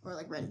asynchronously or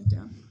like writing it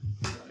down.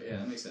 Yeah,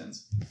 that makes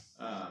sense.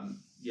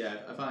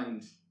 I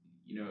find,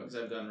 because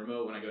I've done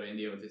remote, when I go to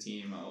India with the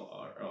team,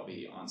 I'll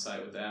be on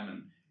site with them,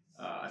 and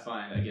I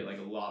find I get like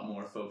a lot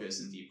more focus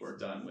and deep work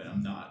done when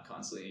I'm not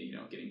constantly,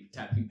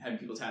 having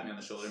people tap me on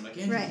the shoulder. I'm like,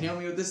 Andrew, can you help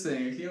me with this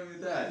thing? Or can you help me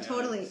with that?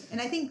 Totally. And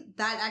I think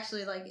that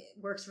actually like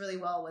works really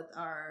well with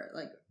our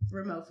like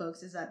remote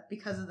folks, is that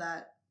because of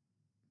that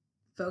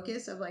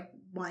focus of like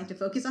wanting to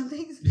focus on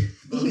things.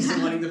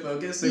 Wanting to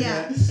focus. Okay.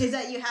 Yeah, is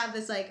that you have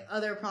this like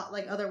other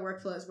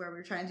workflows where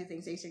we're trying to do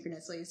things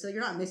asynchronously, so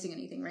you're not missing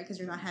anything, right? Because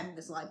you're not having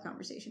this live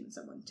conversation with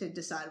someone to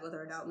decide whether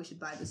or not we should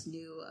buy this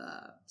new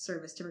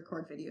service to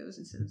record videos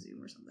instead of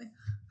Zoom or something.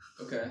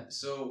 Okay,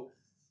 so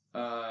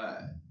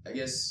I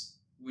guess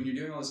when you're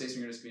doing all this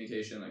asynchronous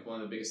communication, like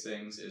one of the biggest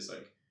things is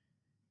like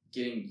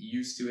getting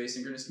used to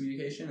asynchronous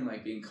communication and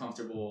like being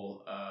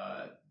comfortable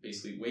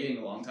basically waiting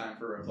a long time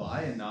for a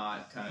reply and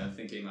not kind of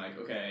thinking like,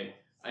 okay,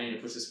 I need to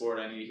push this forward,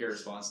 I need to hear a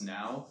response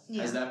now.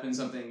 Yeah. Has that been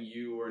something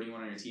you or anyone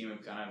on your team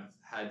have kind of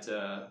had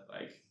to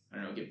like, I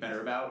don't know, get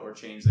better about or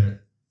change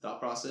their thought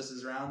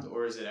processes around?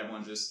 Or is it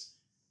everyone just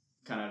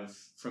kind of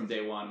from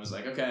day one was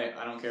like, okay,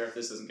 I don't care if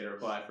this doesn't get a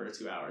reply for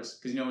 2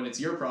 hours? Because when it's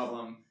your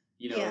problem,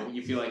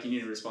 you feel like you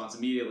need a response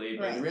immediately,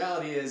 but the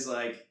reality is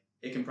like,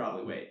 it can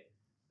probably wait.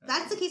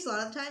 That's the case a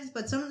lot of the times,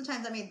 but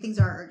sometimes, things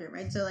are urgent,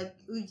 right? So, like,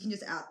 we can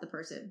just at the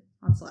person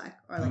on Slack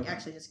or, like,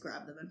 actually just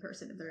grab them in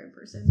person if they're in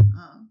person.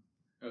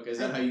 Okay, is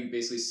that how you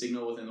basically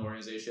signal within the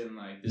organization?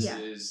 Like, this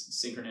is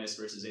synchronous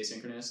versus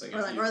asynchronous?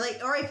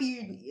 Or if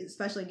you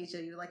especially need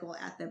to, we'll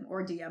at them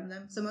or DM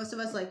them. So most of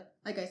us, like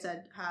I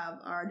said, have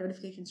our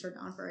notifications turned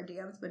on for our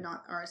DMs, but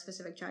not our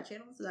specific chat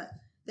channels. So that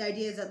the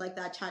idea is that, like,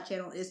 that chat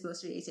channel is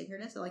supposed to be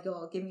asynchronous. So, like,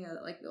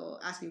 you'll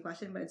ask me a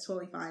question, but it's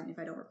totally fine if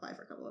I don't reply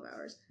for a couple of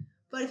hours.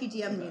 But if you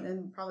DM me,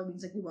 then it probably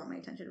means like you want my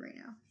attention right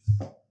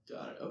now.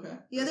 Got it. Okay.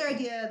 The other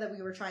idea that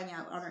we were trying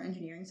out on our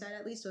engineering side,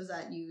 at least, was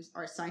that you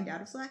are signed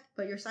out of Slack,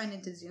 but you're signed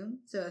into Zoom.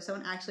 So if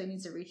someone actually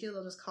needs to reach you,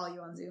 they'll just call you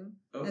on Zoom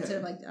instead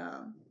of like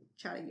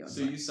chatting you on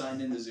Slack. So you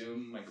signed into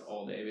Zoom like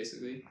all day,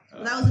 basically?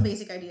 Well, that was the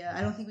basic idea.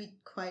 I don't think we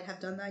quite have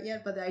done that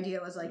yet, but the idea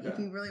was like if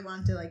you really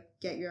want to like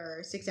get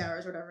your 6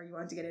 hours or whatever you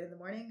want to get it in the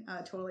morning,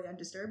 totally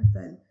undisturbed,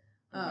 then.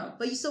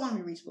 But you still want to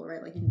be reachable,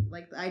 right?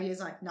 Like the idea is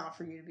like not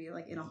for you to be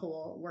like in a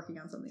hole working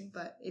on something,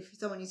 but if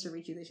someone needs to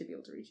reach you, they should be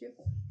able to reach you.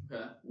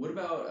 Okay. What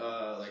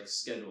about like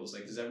schedules?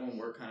 Like, does everyone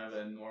work kind of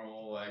a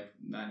normal like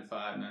 9 to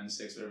 5, 9 to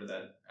 6, whatever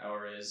that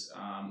hour is,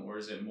 or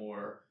is it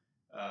more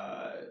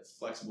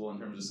flexible in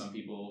terms of some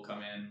people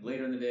come in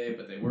later in the day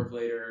but they work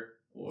later?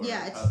 Or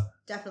yeah, it's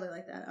definitely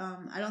like that.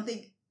 I don't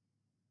think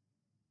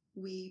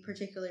we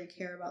particularly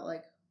care about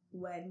like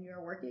when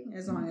you're working,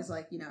 as long as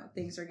like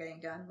things are getting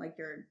done, like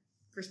your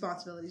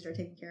responsibilities are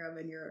taken care of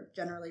and you're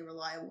generally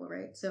reliable,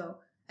 right? So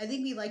I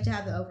think we like to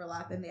have the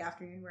overlap in the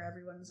afternoon where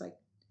everyone's like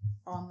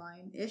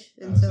online-ish,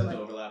 and so like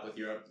the overlap with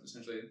Europe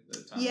essentially.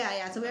 The time.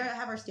 Yeah. So we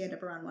have our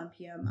stand-up around 1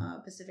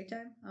 p.m. Pacific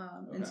time,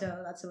 and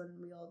so that's when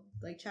we'll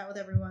like chat with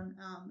everyone.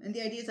 And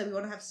the idea is that we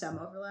want to have some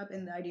overlap,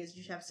 and the idea is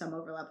you should have some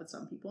overlap with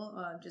some people,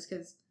 just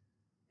because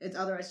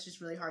it's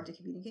just really hard to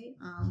communicate,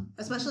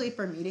 especially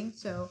for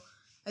meetings. So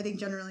I think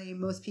generally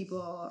most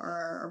people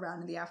are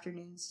around in the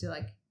afternoons to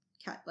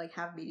like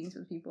have meetings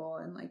with people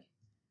and like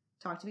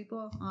talk to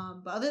people.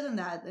 But other than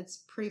that,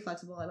 it's pretty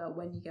flexible about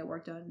when you get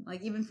work done.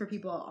 Like even for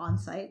people on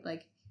site,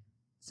 like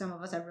some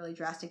of us have really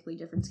drastically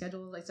different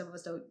schedules. Like some of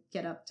us don't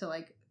get up till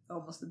like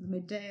almost in the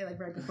midday, like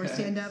right before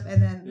stand up,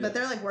 and then but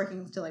they're like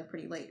working till like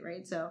pretty late,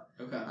 right? So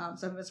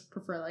some of us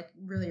prefer like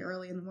really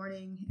early in the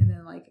morning, and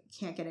then like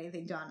can't get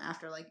anything done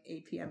after like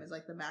 8 p.m. is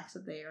like the max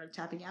that they are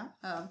tapping out.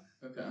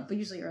 But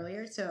usually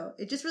earlier. So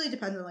it just really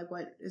depends on like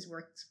what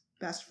works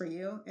best for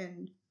you,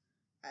 and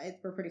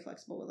we're pretty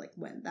flexible with like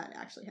when that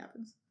actually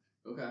happens.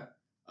 Okay.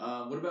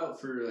 What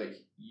about for like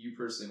you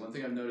personally? One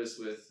thing I've noticed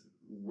with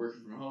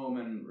working from home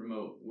and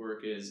remote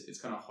work is it's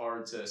kind of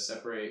hard to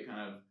separate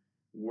kind of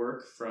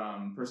work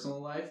from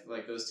personal life,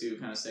 like those two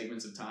kind of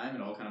segments of time.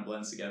 It all kind of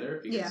blends together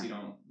because you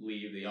don't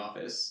leave the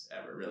office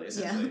ever, really,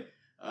 essentially.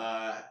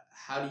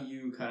 How do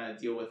you kind of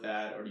deal with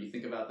that, or do you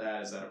think about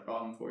that? Is that a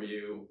problem for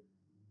you?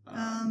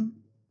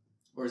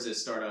 Or is it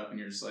startup and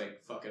you're just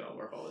like, fuck it, I'll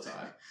work all the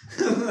time?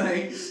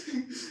 Like,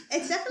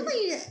 it's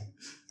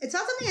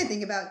not something I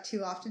think about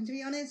too often, to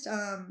be honest.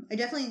 I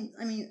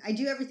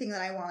do everything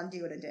that I want to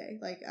do in a day.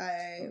 Like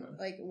I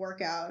like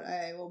work out,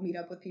 I will meet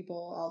up with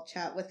people, I'll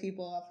chat with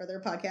people for their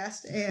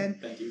podcast,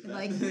 and thank you for that.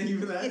 Like, thank you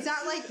for that. It's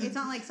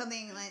not like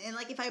something like, and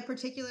like if I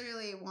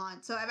particularly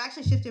want, so I've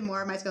actually shifted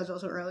more of my schedule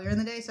to earlier in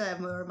the day, so I have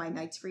more of my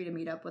nights free to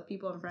meet up with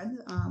people and friends.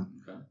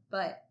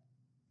 But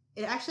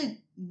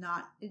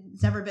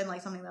it's never been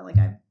like something that like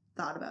I've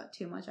thought about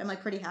too much. I'm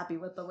like pretty happy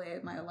with the way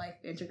my life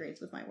integrates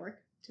with my work,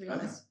 to be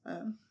honest.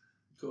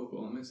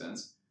 Cool. That makes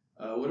sense.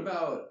 What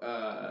about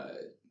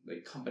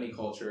like company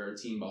culture or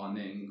team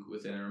bonding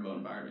within a remote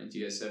environment? Do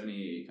you guys have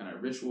any kind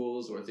of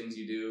rituals or things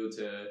you do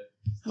to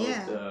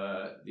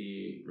help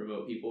the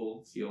remote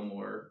people feel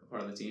more a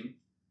part of the team?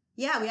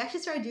 Yeah, we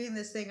actually started doing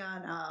this thing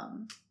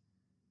on,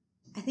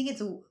 I think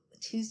it's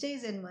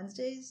Tuesdays and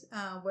Wednesdays,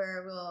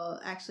 where we'll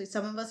actually,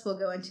 some of us will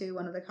go into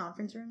one of the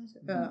conference rooms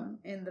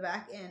in the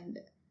back, and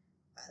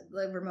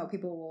like remote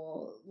people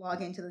will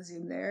log into the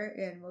Zoom there,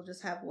 and we'll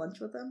just have lunch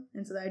with them.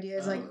 And so the idea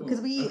is because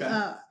we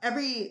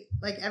every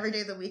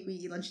day of the week we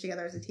eat lunch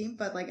together as a team,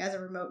 but like as a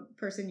remote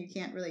person you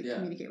can't really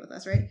communicate with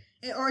us, right?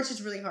 Or it's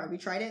just really hard. We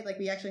tried it, like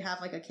we actually have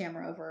like a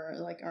camera over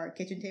like our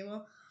kitchen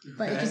table,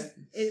 but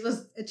it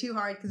was too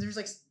hard because there's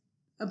like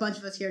a bunch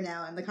of us here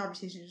now, and the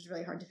conversation is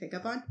really hard to pick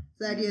up on.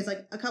 So the idea is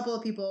like a couple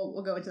of people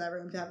will go into that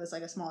room to have this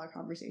like a smaller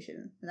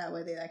conversation, and that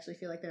way they actually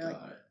feel like they're like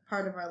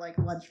part of our like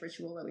lunch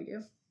ritual that we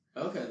do.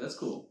 Okay, that's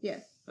cool. Yeah,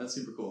 that's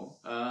super cool.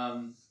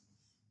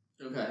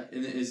 Okay,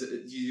 and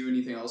do you do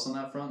anything else on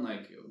that front,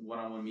 like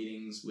one-on-one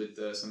meetings with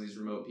some of these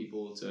remote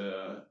people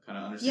to kind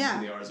of understand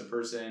who they are as a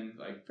person?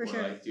 Like,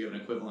 like, do you have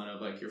an equivalent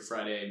of like your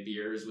Friday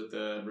beers with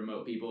the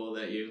remote people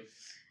that you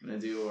gonna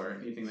do, or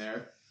anything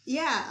there?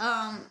 Yeah,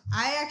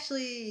 I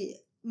actually,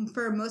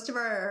 for most of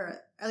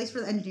our, at least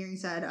for the engineering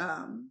side,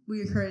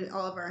 we encourage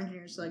all of our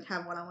engineers to like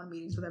have one-on-one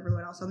meetings with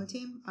everyone else on the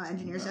team.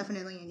 Engineers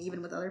definitely, and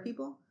even with other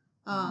people.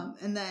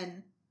 And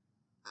then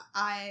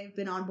I've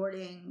been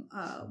onboarding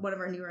one of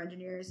our newer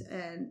engineers,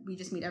 and we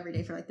just meet every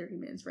day for like 30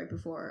 minutes right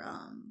before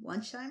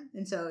lunchtime.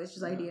 And so it's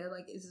just idea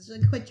like it's just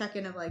like a quick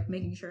check-in of like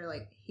making sure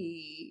like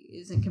he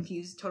isn't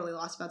confused, totally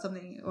lost about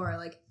something, or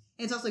like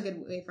it's also a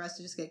good way for us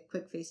to just get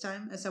quick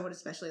FaceTime as someone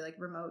especially like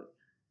remote.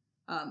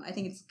 I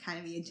think it's kind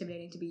of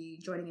intimidating to be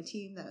joining a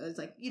team that was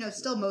like,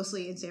 still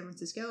mostly in San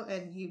Francisco,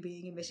 and you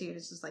being in Michigan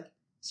is just like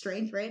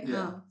strange, right?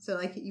 Yeah. So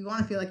like you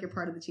want to feel like you're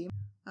part of the team.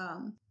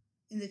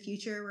 In the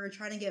future, we're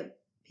trying to get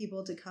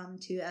people to come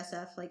to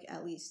SF like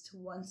at least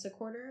once a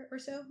quarter or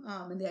so.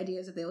 And the idea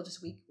is that they'll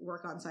just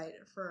work on site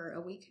for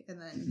a week,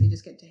 and then they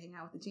just get to hang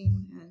out with the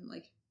team and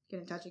like get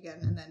in touch again,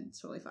 and then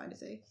it's totally fine to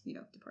say,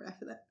 depart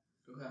after that.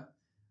 Okay.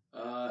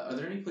 Are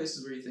there any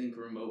places where you think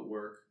remote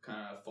work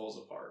kind of falls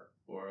apart,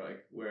 or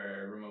like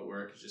where remote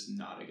work is just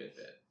not a good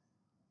fit?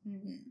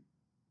 Mm-hmm.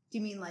 Do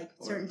you mean like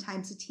certain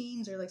types of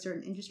teams or like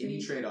certain industries?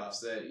 Any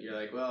trade-offs that you're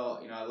like,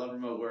 well, I love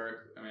remote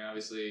work. I mean,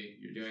 obviously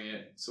you're doing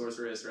it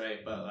sorceress,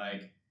 right? But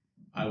like,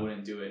 I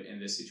wouldn't do it in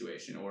this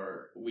situation,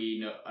 or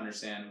we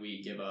understand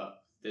we give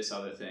up this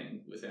other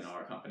thing within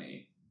our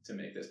company to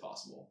make this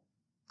possible.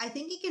 I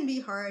think it can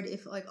be hard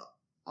if like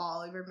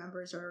all of your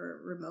members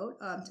are remote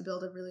to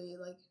build a really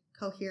like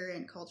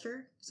coherent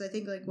culture. So I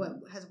think like what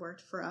has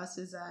worked for us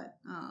is that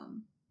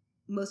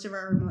most of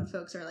our remote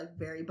folks are like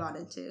very bought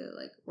into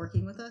like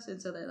working with us,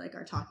 and so they like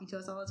are talking to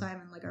us all the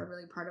time and like are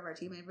really part of our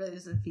team. And it really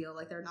doesn't feel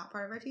like they're not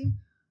part of our team.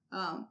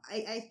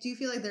 I do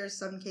feel like there's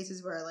some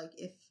cases where like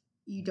if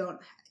you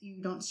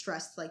don't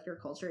stress like your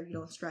culture, you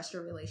don't stress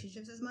your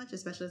relationships as much,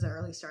 especially as an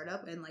early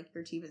startup, and like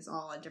your team is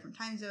all on different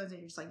time zones and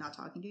you're just like not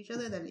talking to each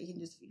other, then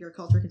your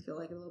culture can feel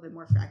like a little bit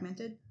more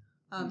fragmented.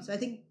 So I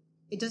think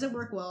it doesn't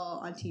work well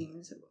on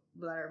teams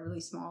that are really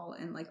small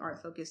and like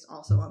aren't focused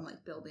also on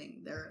like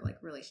building their like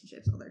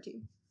relationships on their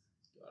team.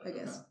 I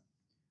guess.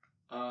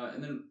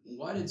 And then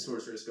why did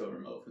Sorceress go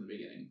remote from the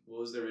beginning?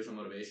 What was the original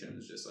motivation? It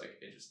was just like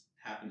it just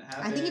happened to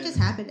happen. I think it just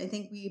happened. I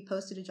think we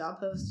posted a job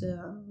post.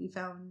 We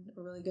found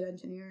a really good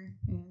engineer,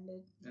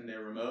 and they're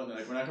remote. And they're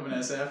like, we're not coming to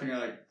SF, and you're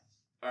like,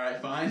 all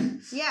right,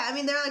 fine. Yeah, I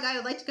mean, they're like, I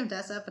would like to come to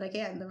SF, but I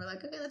can't. And then we're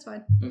like, okay, that's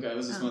fine. Okay,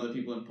 was this one of the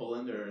people in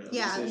Poland, or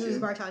yeah, it was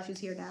Bartosz, who's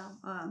here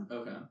now.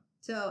 Okay.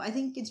 So I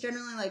think it's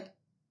generally like,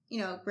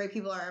 great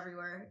people are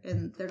everywhere,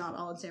 and they're not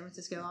all in San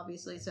Francisco,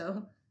 obviously.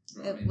 So.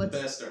 Well, I mean, the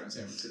best are in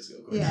San Francisco.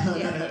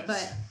 Yeah,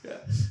 but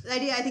the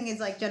idea I think is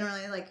like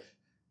generally like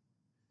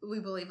we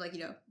believe like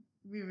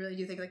we really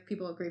do think like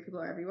great people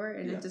are everywhere,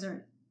 and it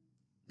doesn't.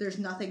 There's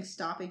nothing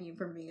stopping you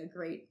from being a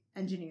great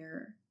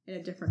engineer in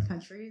a different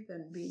country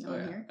than being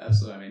on here.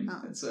 Absolutely. I mean,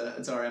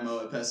 it's our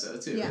MO at Pesto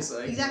too. Yeah, it's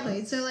like,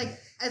 exactly. So like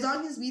as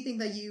long as we think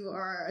that you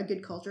are a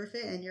good culture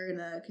fit and you're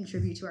gonna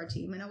contribute to our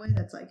team in a way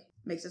that's like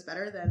makes us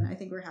better, then I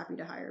think we're happy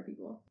to hire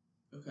people.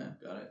 Okay,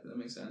 got it. That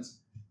makes sense.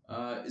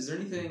 Is there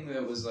anything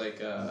that was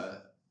like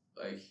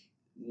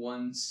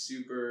one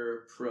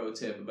super pro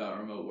tip about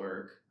remote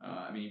work?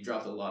 I mean, you've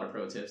dropped a lot of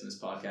pro tips in this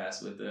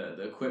podcast with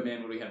the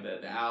equipment. What do we have?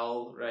 The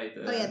Owl, right?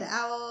 The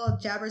Owl.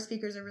 Jabber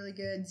speakers are really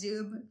good.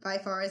 Zoom by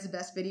far is the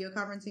best video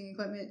conferencing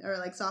equipment or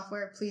like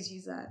software. Please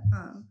use that.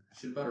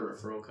 Should have bought a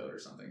referral code or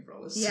something for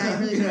all this. Yeah, I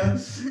really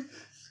do.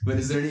 But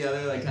is there any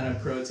other like kind of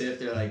pro tip?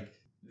 They're like,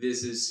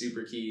 this is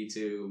super key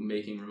to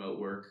making remote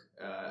work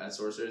at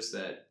Sorceress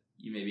that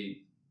you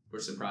maybe were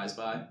surprised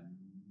by,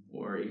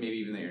 or maybe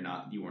even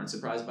that you weren't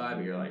surprised by,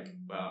 but you're like,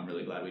 wow, I'm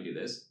really glad we do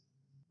this.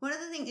 One of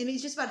the things, I mean,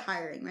 it's just about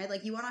hiring, right?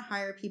 Like you want to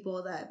hire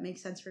people that make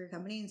sense for your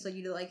company. And so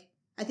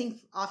I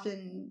think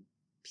often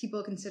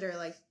people consider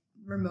like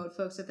remote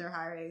folks that they're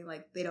hiring,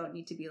 like they don't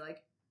need to be like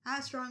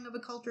as strong of a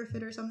culture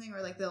fit or something,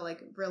 or like they'll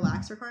like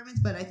relax requirements.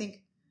 But I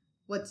think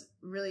what's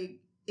really,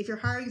 if you're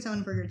hiring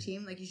someone for your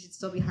team, like you should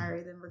still be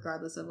hiring them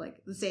regardless of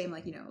like the same,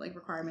 like, like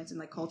requirements and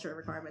like culture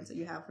requirements that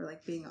you have for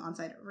like being on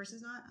site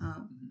versus not.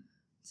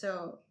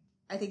 So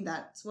I think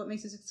that's what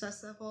makes it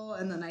successful.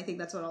 And then I think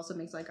that's what also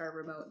makes like our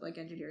remote like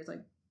engineers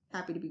like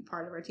happy to be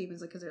part of our team,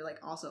 is like because they're like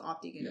also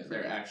opting in. Yeah,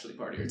 they're actually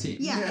part of your team.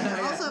 Yeah, and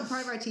they're also a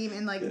part of our team,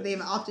 and like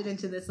they've opted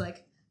into this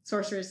like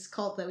sorceress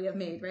cult that we have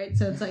made, right?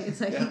 So it's like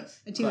yeah.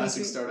 a team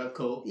classic startup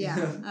cult.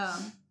 Yeah.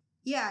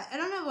 Yeah, I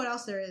don't know what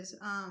else there is.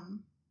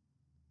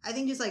 I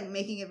think just like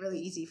making it really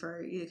easy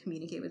for you to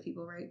communicate with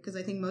people, right? Because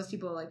I think most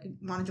people like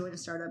want to join a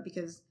startup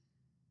because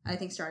I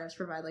think startups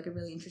provide like a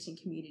really interesting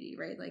community,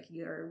 right? Like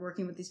you're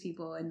working with these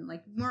people, and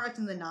like more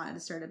often than not at a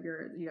startup,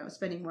 you're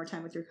spending more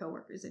time with your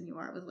coworkers than you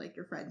are with like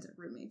your friends or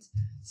roommates.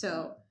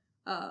 So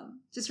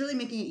just really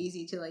making it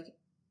easy to like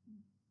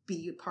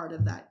be a part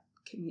of that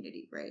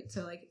community, right?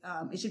 So like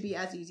it should be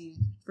as easy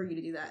for you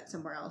to do that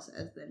somewhere else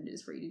as than it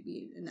is for you to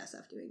be in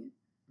SF doing it.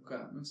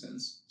 Okay, makes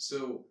sense.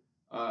 So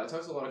I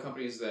talked to a lot of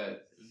companies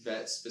that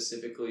vet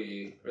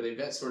specifically, or they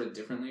vet sort of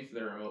differently for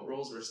their remote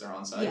roles versus their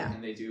on-site,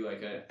 and they do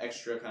like an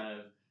extra kind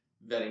of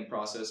vetting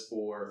process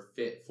for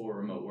fit for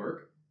remote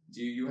work.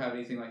 Do you have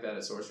anything like that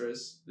at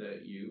Sorceress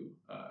that you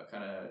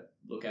kind of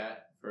look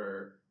at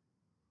for,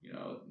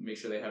 make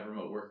sure they have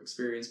remote work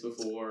experience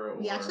before? Or...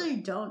 We actually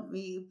don't.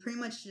 We pretty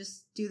much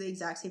just do the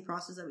exact same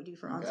process that we do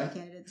for on-site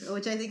candidates,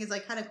 which I think is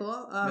like kind of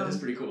cool. That is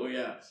pretty cool,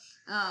 yeah.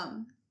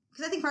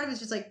 Because I think part of it is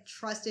just like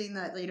trusting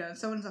that if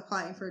someone's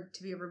applying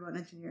to be a remote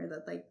engineer,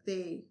 that like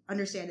they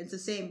understand it's the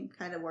same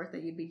kind of work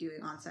that you'd be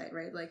doing on site,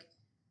 right? Like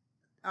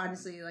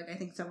honestly, like I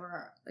think some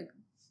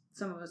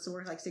of us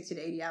work like 60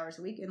 to 80 hours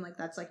a week, and like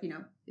that's like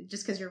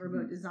just because you're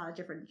remote is not a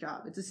different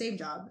job; it's the same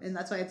job, and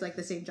that's why it's like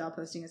the same job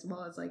posting as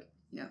well as like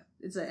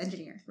it's an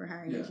engineer. We're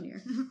hiring an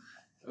engineer.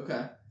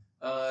 Okay,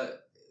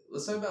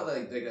 let's talk about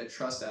like that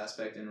trust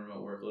aspect in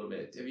remote work a little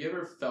bit. Have you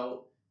ever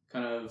felt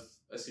kind of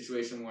a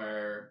situation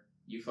where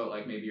you felt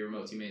like maybe your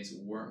remote teammates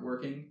weren't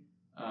working,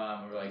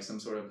 or like some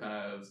sort of kind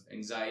of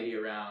anxiety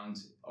around,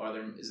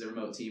 is the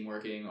remote team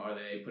working? Are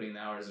they putting the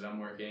hours that I'm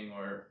working?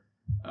 Or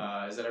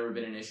has that ever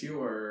been an issue,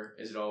 or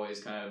is it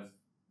always kind of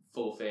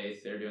full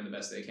faith, they're doing the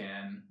best they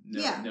can,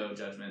 no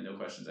judgment, no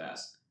questions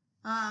asked?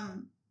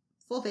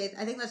 Full faith.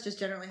 I think that's just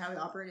generally how we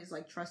operate, is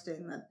like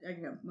trusting that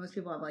most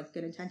people have like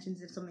good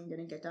intentions. If something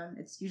didn't get done,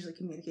 it's usually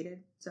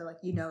communicated, so like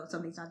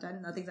something's not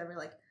done. Nothing's ever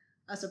like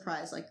a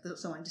surprise, like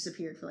someone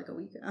disappeared for like a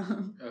week.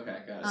 Okay,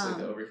 got it. So like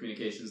the over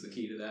communication is the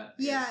key to that.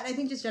 Yeah, and I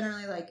think just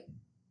generally like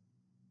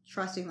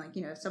trusting, like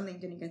if something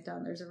didn't get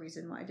done, there's a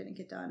reason why it didn't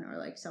get done, or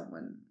like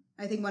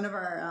I think one of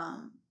our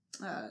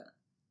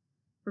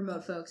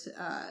remote folks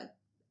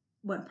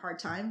went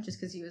part-time just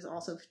because he was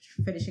also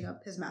finishing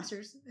up his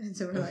master's, and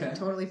so we're like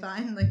totally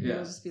fine. Like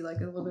we'll just be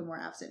like a little bit more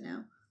absent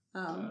now.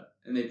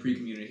 And they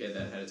pre-communicate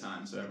that ahead of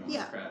time, so everyone's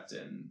prepped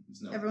and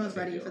everyone's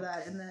ready for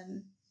that. And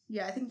then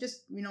I think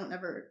just we don't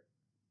ever.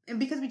 And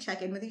because we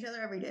check in with each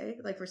other every day,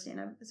 like for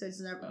stand-up, so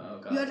it's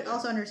never. You have to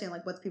also understand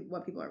like what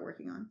people are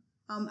working on.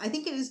 I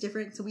think it is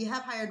different. So we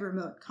have hired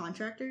remote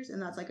contractors,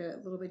 and that's like a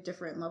little bit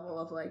different level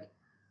of like,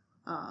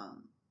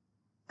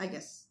 I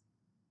guess,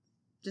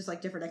 just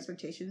like different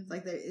expectations.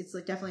 Like it's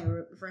like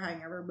definitely for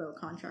hiring a remote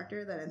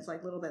contractor that it's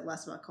like a little bit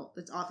less about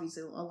it's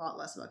obviously a lot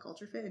less about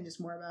culture fit and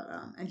just more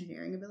about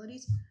engineering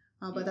abilities.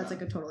 But that's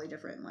like a totally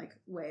different like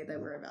way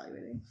that we're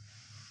evaluating.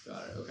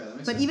 Got it. Okay, that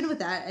makes but sense. Even with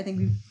that, I think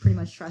we pretty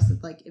much trust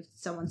that like if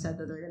someone said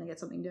that they're going to get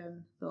something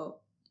done, they'll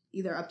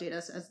either update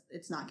us as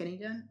it's not getting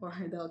done, or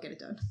they'll get it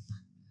done.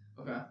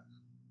 Okay, got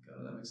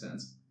it. That makes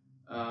sense.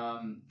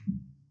 And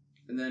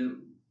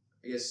then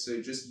I guess so.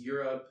 Just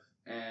Europe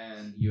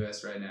and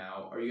US right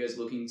now. Are you guys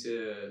looking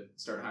to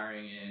start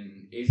hiring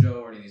in Asia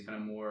or any of these kind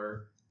of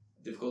more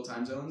difficult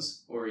time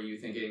zones, or are you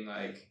thinking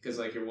like because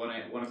like your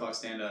 1 o'clock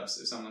stand-ups,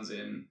 if someone's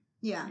in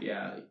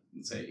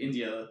let's say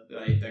India,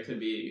 like that could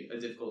be a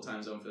difficult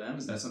time zone for them.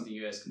 Is that something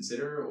you guys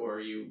consider, or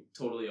are you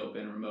totally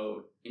open,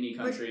 remote, any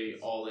country,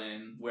 all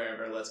in,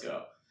 wherever, let's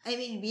go? I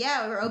mean,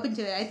 we're open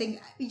to it. I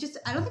think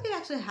I don't think we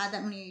actually had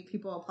that many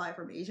people apply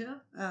from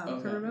Asia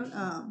for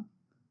remote.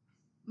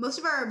 Most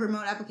of our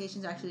remote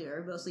applications actually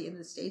are mostly in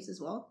the States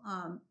as well,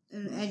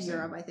 and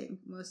Europe, I think,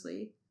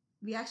 mostly.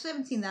 We actually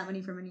haven't seen that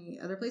many from any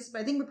other places, but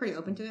I think we're pretty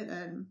open to it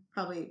and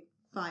probably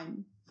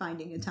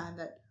finding a time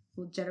that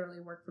will generally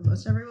work for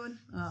most everyone.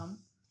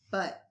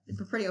 But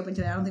we're pretty open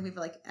to it. I don't think we've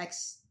like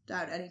X'd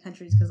out any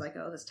countries because like,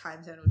 this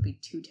time zone would be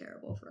too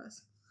terrible for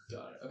us.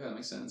 Got it. Okay, that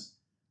makes sense.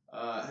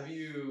 Have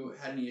you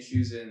had any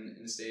issues in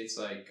the States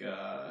like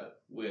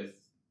with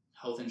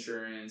health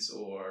insurance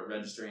or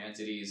registering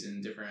entities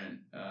in different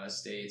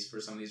states for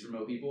some of these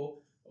remote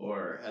people?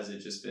 Or has it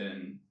just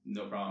been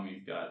no problem?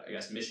 You've got, I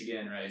guess,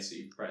 Michigan, right? So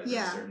you've probably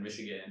registered in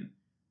Michigan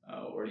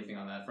or anything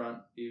on that front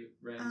you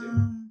ran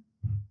into?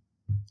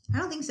 I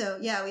don't think so.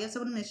 Yeah, we have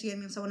someone in Michigan.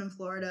 We have someone in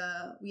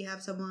Florida. We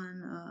have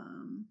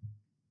someone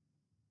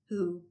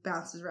who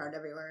bounces around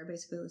everywhere,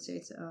 basically in the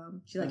States.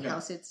 She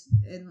house sits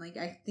in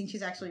I think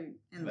she's actually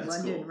in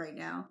London right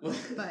now.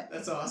 But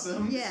that's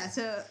awesome. Yeah,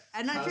 so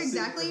I'm not sure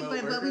exactly,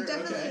 but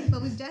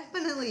we've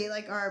definitely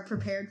like are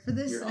prepared for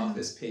this. Your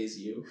office pays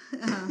you.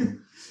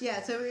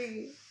 Yeah, so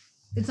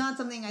it's not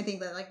something I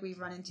think that like we've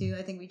run into.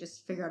 I think we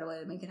just figure out a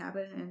way to make it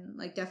happen, and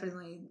like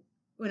definitely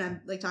when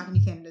I'm like talking to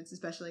candidates,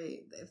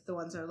 especially if the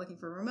ones that are looking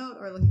for remote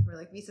or looking for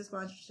like visa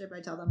sponsorship, I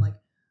tell them like,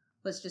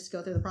 let's just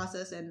go through the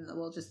process and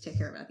we'll just take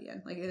care of it at the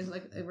end. Like, it's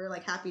like we're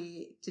like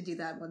happy to do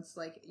that once,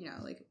 like, you know,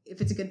 like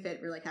if it's a good fit,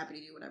 we're like happy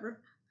to do whatever.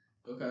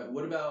 Okay.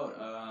 What about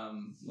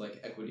like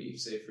equity?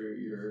 Say for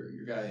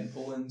your guy in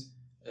Poland,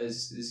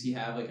 does he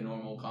have like a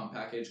normal comp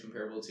package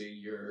comparable to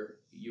your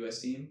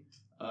U.S. team?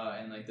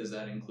 And like, does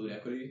that include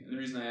equity? And the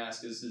reason I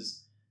ask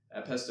is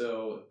at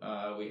Pesto,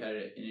 we had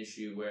an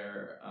issue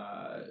where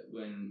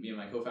when me and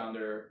my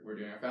co-founder were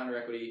doing our founder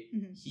equity,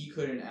 he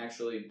couldn't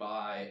actually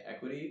buy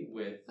equity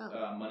with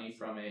money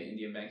from an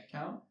Indian bank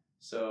account.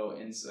 So,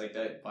 and like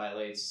that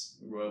violates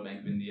Royal Bank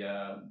of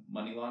India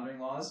money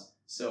laundering laws.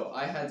 So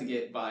I had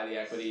to buy the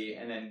equity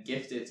and then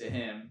gift it to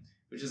him,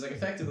 which is like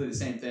effectively the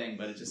same thing,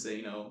 but it's just a,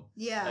 you know,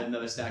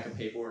 another stack of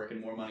paperwork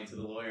and more money to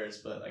the lawyers.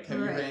 But like, have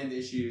you ran into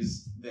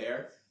issues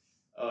there?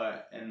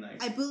 And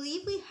like, I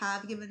believe we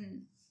have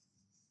given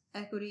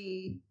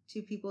equity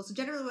to people. So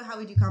generally how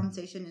we do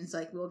compensation is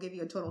like, we'll give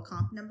you a total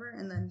comp number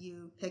and then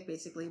you pick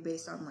basically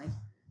based on like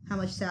how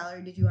much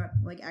salary did you want,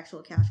 like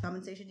actual cash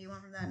compensation do you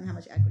want from that, and how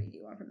much equity do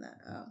you want from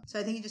that. So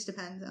I think it just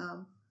depends.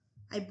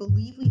 I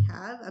believe we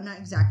have. I'm not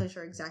exactly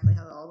sure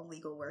how all the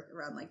legal work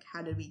around like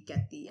how did we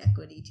get the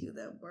equity to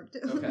the work.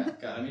 Okay, got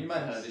it. I mean, you might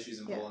have had issues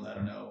in Poland. I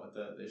don't know what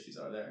the issues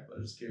are there, but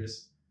I'm just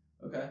curious.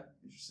 Okay,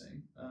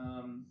 interesting.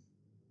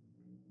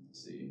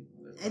 Let's see.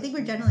 I think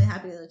we're generally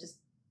happy to just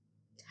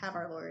have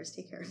our lawyers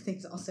take care of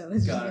things also.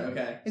 Got it,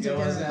 okay. I was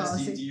going to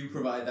ask, do you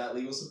provide that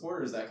legal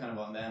support, or is that kind of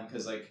on them?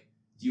 Because, like,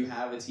 do you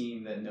have a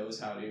team that knows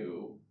how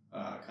to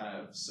kind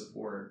of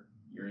support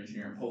your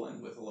engineer in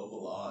Poland with the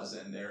local laws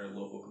and their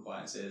local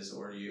compliances,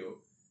 or do you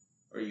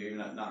even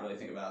not really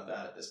think about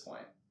that at this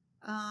point?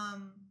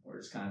 Or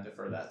just kind of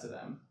defer that to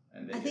them?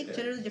 And I think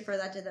generally defer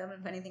that to them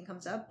if anything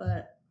comes up,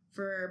 but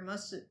for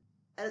most...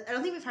 I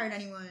don't think we've hired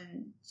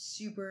anyone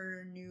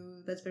super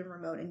new that's been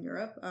remote in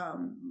Europe.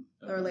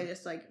 Our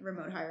latest like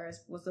remote hire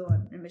was the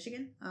one in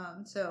Michigan.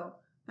 So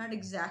not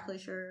exactly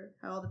sure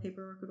how all the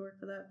paperwork would work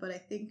for that, but I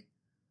think,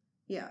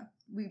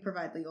 we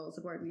provide legal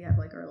support. We have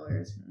like our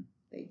lawyers and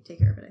they take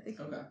care of it, I think.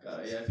 Okay, got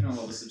it. Yeah, if you know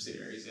all the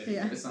subsidiaries,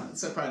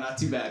 it's probably not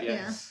too bad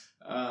yet.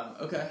 Yeah.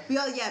 Okay. We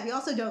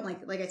also don't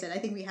like I said, I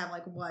think we have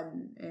like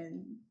one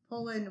in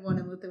Poland, one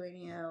in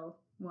Lithuania,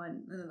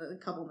 one, and a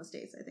couple in the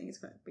States. I think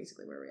is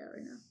basically where we're at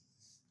right now.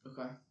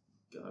 Okay,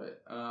 got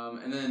it.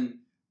 And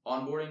then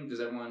onboarding,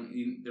 does everyone,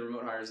 the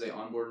remote hires, they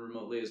onboard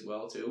remotely as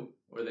well too?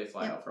 Or they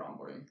fly out for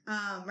onboarding?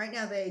 Right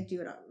now they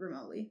do it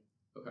remotely.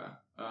 Okay.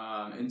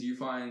 And do you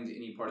find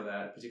any part of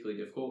that particularly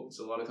difficult?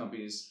 So a lot of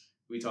companies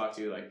we talk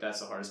to, like, that's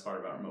the hardest part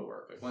about remote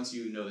work. Like, once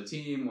you know the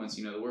team, once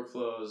you know the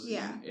workflows,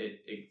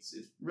 it's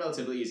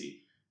relatively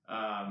easy.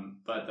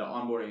 But the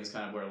onboarding is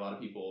kind of where a lot of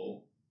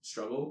people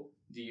struggle.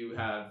 Do you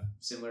have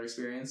similar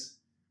experience?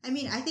 I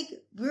mean, I think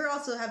we're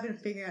also have been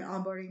figuring out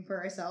onboarding for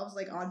ourselves,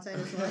 like on-site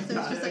as well. So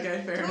it's just like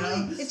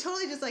it's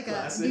totally just like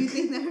Classic. A new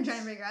thing that we're trying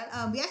to figure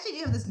out. We actually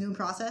do have this new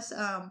process.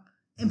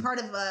 And part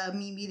of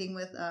me meeting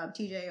with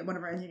TJ, one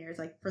of our engineers,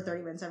 like for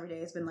 30 minutes every day,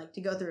 has been like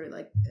to go through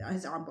like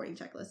his onboarding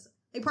checklist.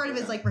 Like part of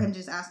it is like for him to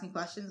just ask me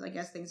questions, like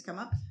as things come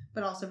up,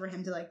 but also for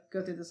him to like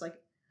go through this like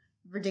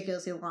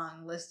ridiculously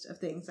long list of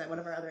things that one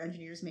of our other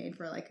engineers made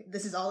for like,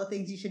 this is all the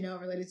things you should know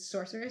related to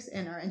Sorceress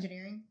and our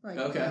engineering. Like,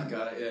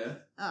 got it,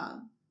 yeah.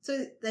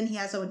 So then he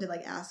has someone to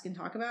like ask and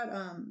talk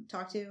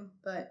to,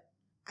 but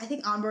I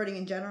think onboarding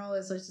in general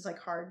is just like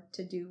hard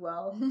to do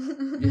well.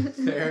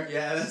 Fair,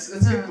 yeah, that's a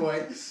good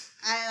point.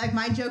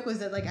 My joke was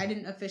that like I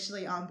didn't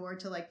officially onboard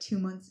till like 2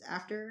 months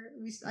after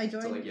I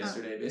joined. So like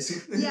yesterday,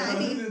 basically. Yeah, I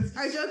mean,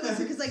 our joke was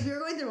because like we were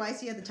going through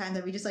YC at the time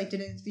that we just like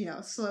didn't,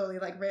 slowly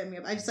like ran me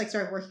up. I just like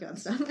started working on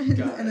stuff, and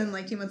then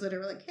like 2 months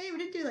later we're like, hey, we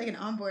didn't do like an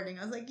onboarding.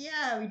 I was like,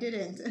 yeah, we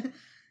didn't.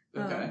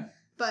 Okay.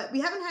 But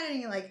we haven't had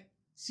any like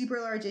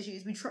super large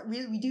issues.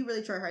 We do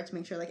really try hard to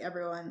make sure like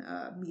everyone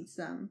meets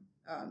them.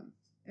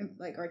 And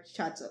like our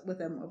chats with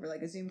them over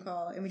like a Zoom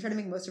call, and we try to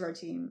make most of our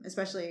team,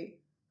 especially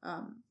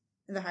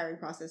in the hiring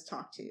process,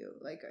 talk to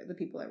like the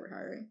people that we're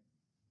hiring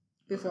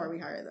before we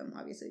hire them,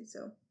 obviously.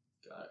 So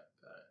got it.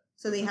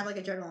 So they have like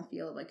a general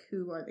feel of like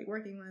who are they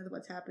working with,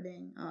 what's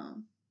happening.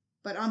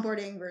 But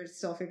onboarding, we're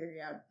still figuring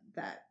out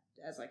that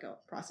as like a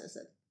process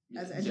that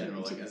as an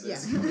general, I guess.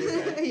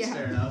 Yeah.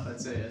 Fair enough.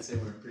 I'd say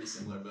we're in a pretty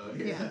similar boat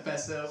here at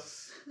Pesto.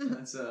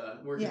 That's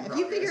work in progress. If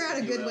you figure out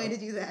a good way to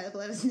do that,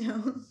 let us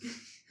know.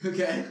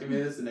 Okay,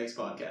 maybe that's the next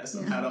podcast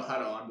on how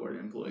to onboard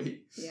an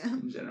employee. Yeah.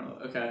 In general.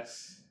 Okay.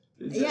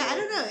 I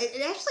don't know.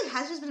 It actually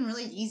has just been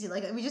really easy.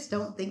 Like we just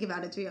don't think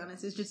about it, to be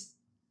honest. It's just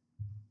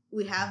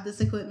we have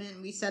this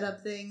equipment, we set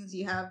up things,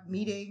 you have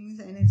meetings,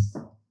 and it's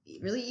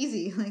really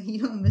easy. Like you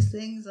don't miss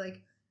things.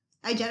 Like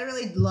I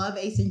generally love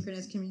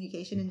asynchronous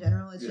communication in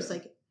general. It's just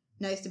like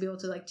nice to be able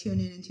to like tune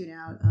in and tune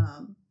out.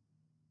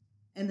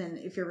 And then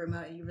if you're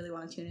remote and you really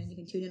want to tune in, you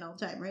can tune in all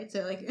the time, right?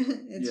 So like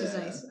it's just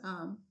nice.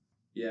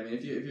 Yeah, I mean,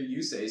 if you're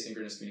used to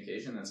asynchronous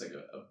communication, that's like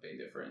a big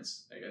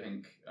difference. Like I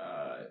think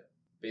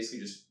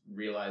basically just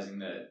realizing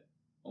that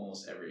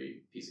almost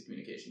every piece of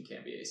communication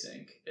can be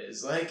async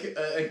is like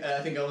I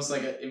think almost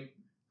like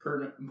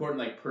important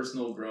like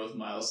personal growth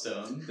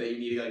milestone that you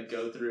need to like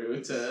go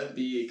through to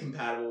be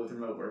compatible with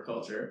remote work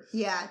culture.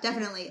 Yeah,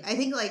 definitely. I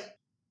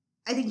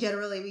think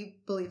generally we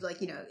believe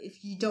like, you know,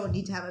 if you don't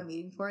need to have a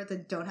meeting for it,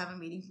 then don't have a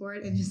meeting for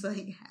it and just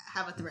like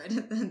have a thread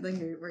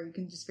where you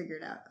can just figure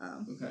it out.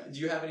 Okay. Do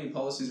you have any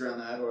policies around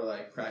that or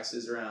like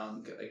practices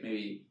around like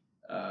maybe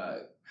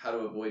how to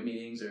avoid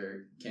meetings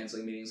or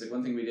canceling meetings? Like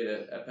one thing we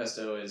did at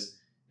Pesto is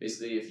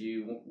basically if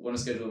you want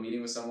to schedule a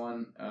meeting with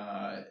someone,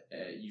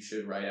 you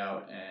should write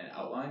out an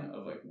outline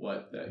of like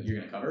what you're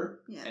going to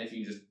cover. Yeah. And if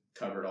you can just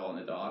cover it all in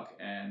the doc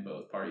and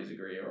both parties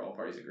agree or all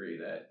parties agree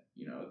that,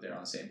 you know, they're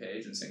on the same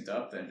page and synced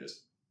up, then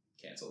just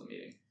cancel the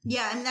meeting.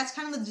 Yeah, I mean, that's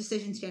kind of the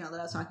decisions channel that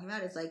I was talking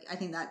about. It's like, I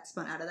think that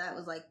spun out of that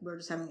was like, we're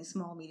just having these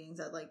small meetings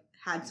that like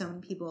had so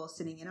many people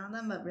sitting in on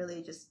them, but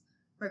really just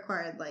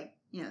required like,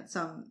 you know,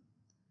 some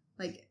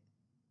like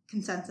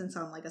consensus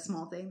on like a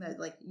small thing that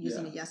like you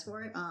just need a yes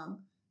for it.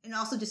 And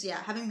also just,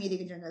 having meeting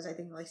agendas, I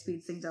think like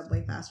speeds things up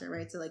way faster,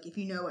 right? So like if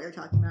you know what you're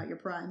talking about, you're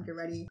primed, you're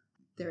ready.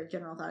 Their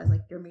general thought is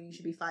like your meeting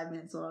should be 5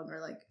 minutes long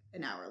or like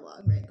an hour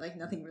long, right? Like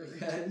nothing really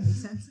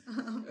makes sense.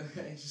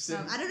 Okay, interesting.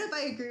 I don't know if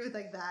I agree with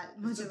like that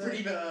much. It's a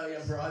pretty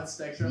broad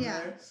spectrum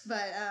there.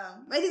 But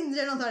I think the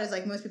general thought is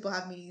like most people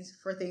have meetings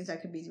for things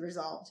that could be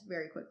resolved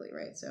very quickly,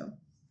 right? So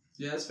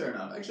yeah, that's fair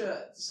enough. Actually,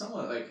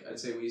 somewhat like I'd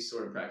say we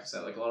sort of practice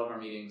that. Like a lot of our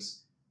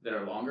meetings that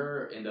are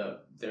longer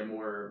they're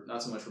more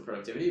not so much for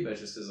productivity, but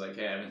just as like,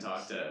 hey, I haven't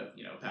talked to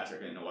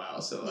Patrick in a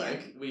while, so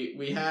like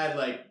we had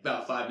like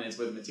about 5 minutes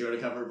worth of material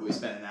to cover, but we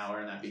spent an hour,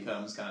 and that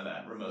becomes kind of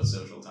that remote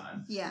social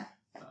time. Yeah.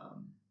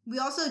 We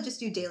also just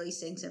do daily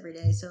syncs every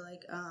day, so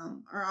like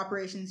our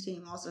operations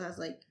team also has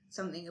like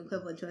something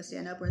equivalent to a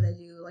stand up where they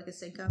do like a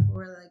sync up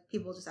where like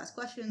people just ask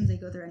questions, they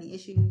go through any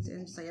issues,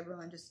 and just like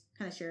everyone just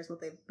kind of shares what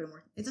they've been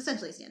working. It's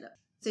essentially a stand up.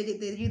 So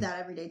they do that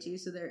every day too,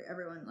 so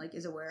everyone like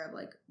is aware of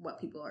like what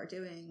people are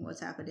doing,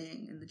 what's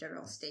happening, and the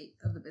general state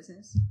of the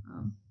business.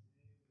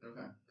 Okay,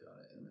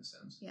 got it. That makes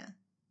sense. Yeah.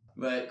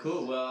 But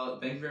cool. Well,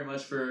 thank you very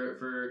much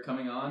for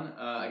coming on.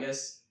 I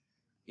guess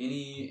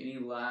any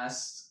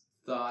last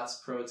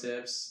thoughts, pro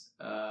tips,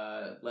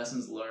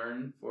 lessons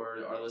learned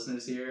for our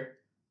listeners here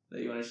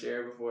that you want to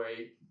share before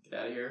I get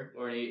out of here,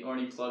 or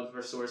any plug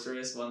for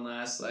Sorceress? One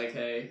last like,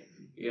 hey,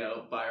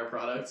 buy our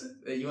product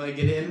that you want to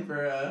get in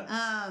for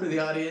the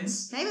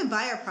audience. Not even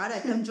buy our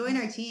product. Come join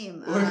our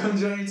team. Or come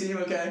join your team.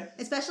 Okay.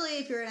 Especially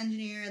if you're an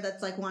engineer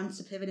that's like wants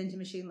to pivot into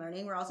machine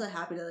learning, we're also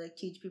happy to like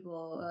teach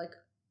people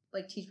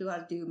teach people how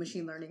to do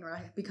machine learning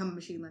or become a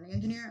machine learning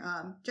engineer.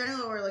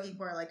 Generally, what we're looking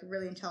for are like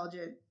really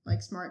intelligent,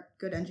 like smart,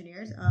 good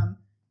engineers. And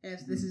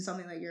if this is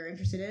something that you're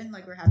interested in,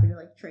 like we're happy to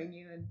like train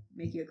you and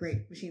make you a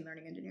great machine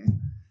learning engineer.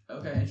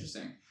 Okay,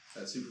 interesting.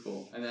 That's super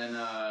cool. And then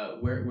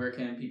where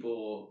can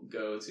people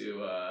go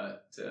to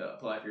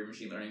apply for your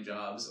machine learning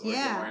jobs or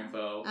get more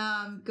info?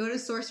 Go to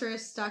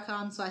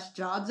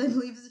sorceress.com/jobs, I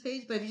believe is the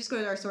page. But if you just go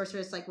to our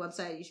Sorceress like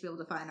website, you should be able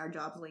to find our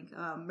jobs link.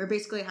 We're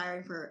basically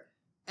hiring for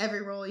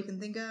every role you can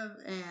think of,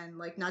 and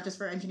like not just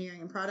for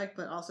engineering and product,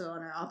 but also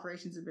on our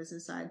operations and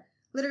business side.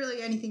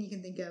 Literally anything you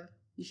can think of,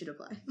 you should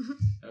apply.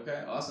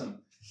 Okay,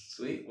 awesome.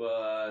 Sweet.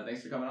 Well,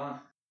 thanks for coming on.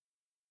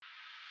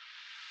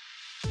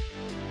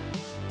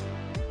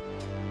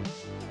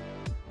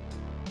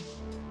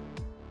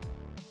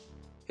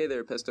 Hey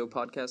there, Pesto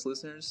Podcast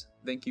listeners.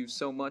 Thank you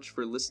so much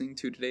for listening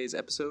to today's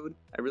episode.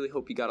 I really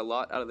hope you got a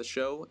lot out of the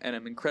show, and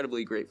I'm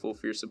incredibly grateful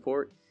for your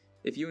support.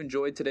 If you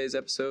enjoyed today's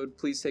episode,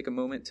 please take a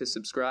moment to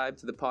subscribe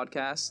to the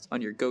podcast on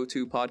your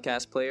go-to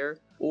podcast player,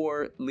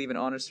 or leave an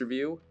honest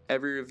review.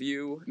 Every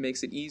review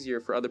makes it easier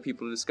for other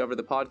people to discover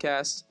the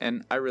podcast,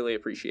 and I really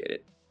appreciate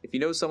it. If you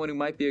know someone who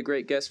might be a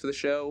great guest for the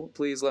show,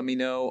 please let me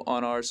know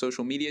on our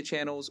social media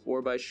channels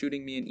or by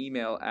shooting me an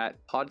email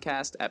at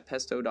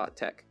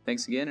podcast@pesto.tech.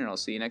 Thanks again, and I'll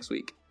see you next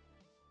week.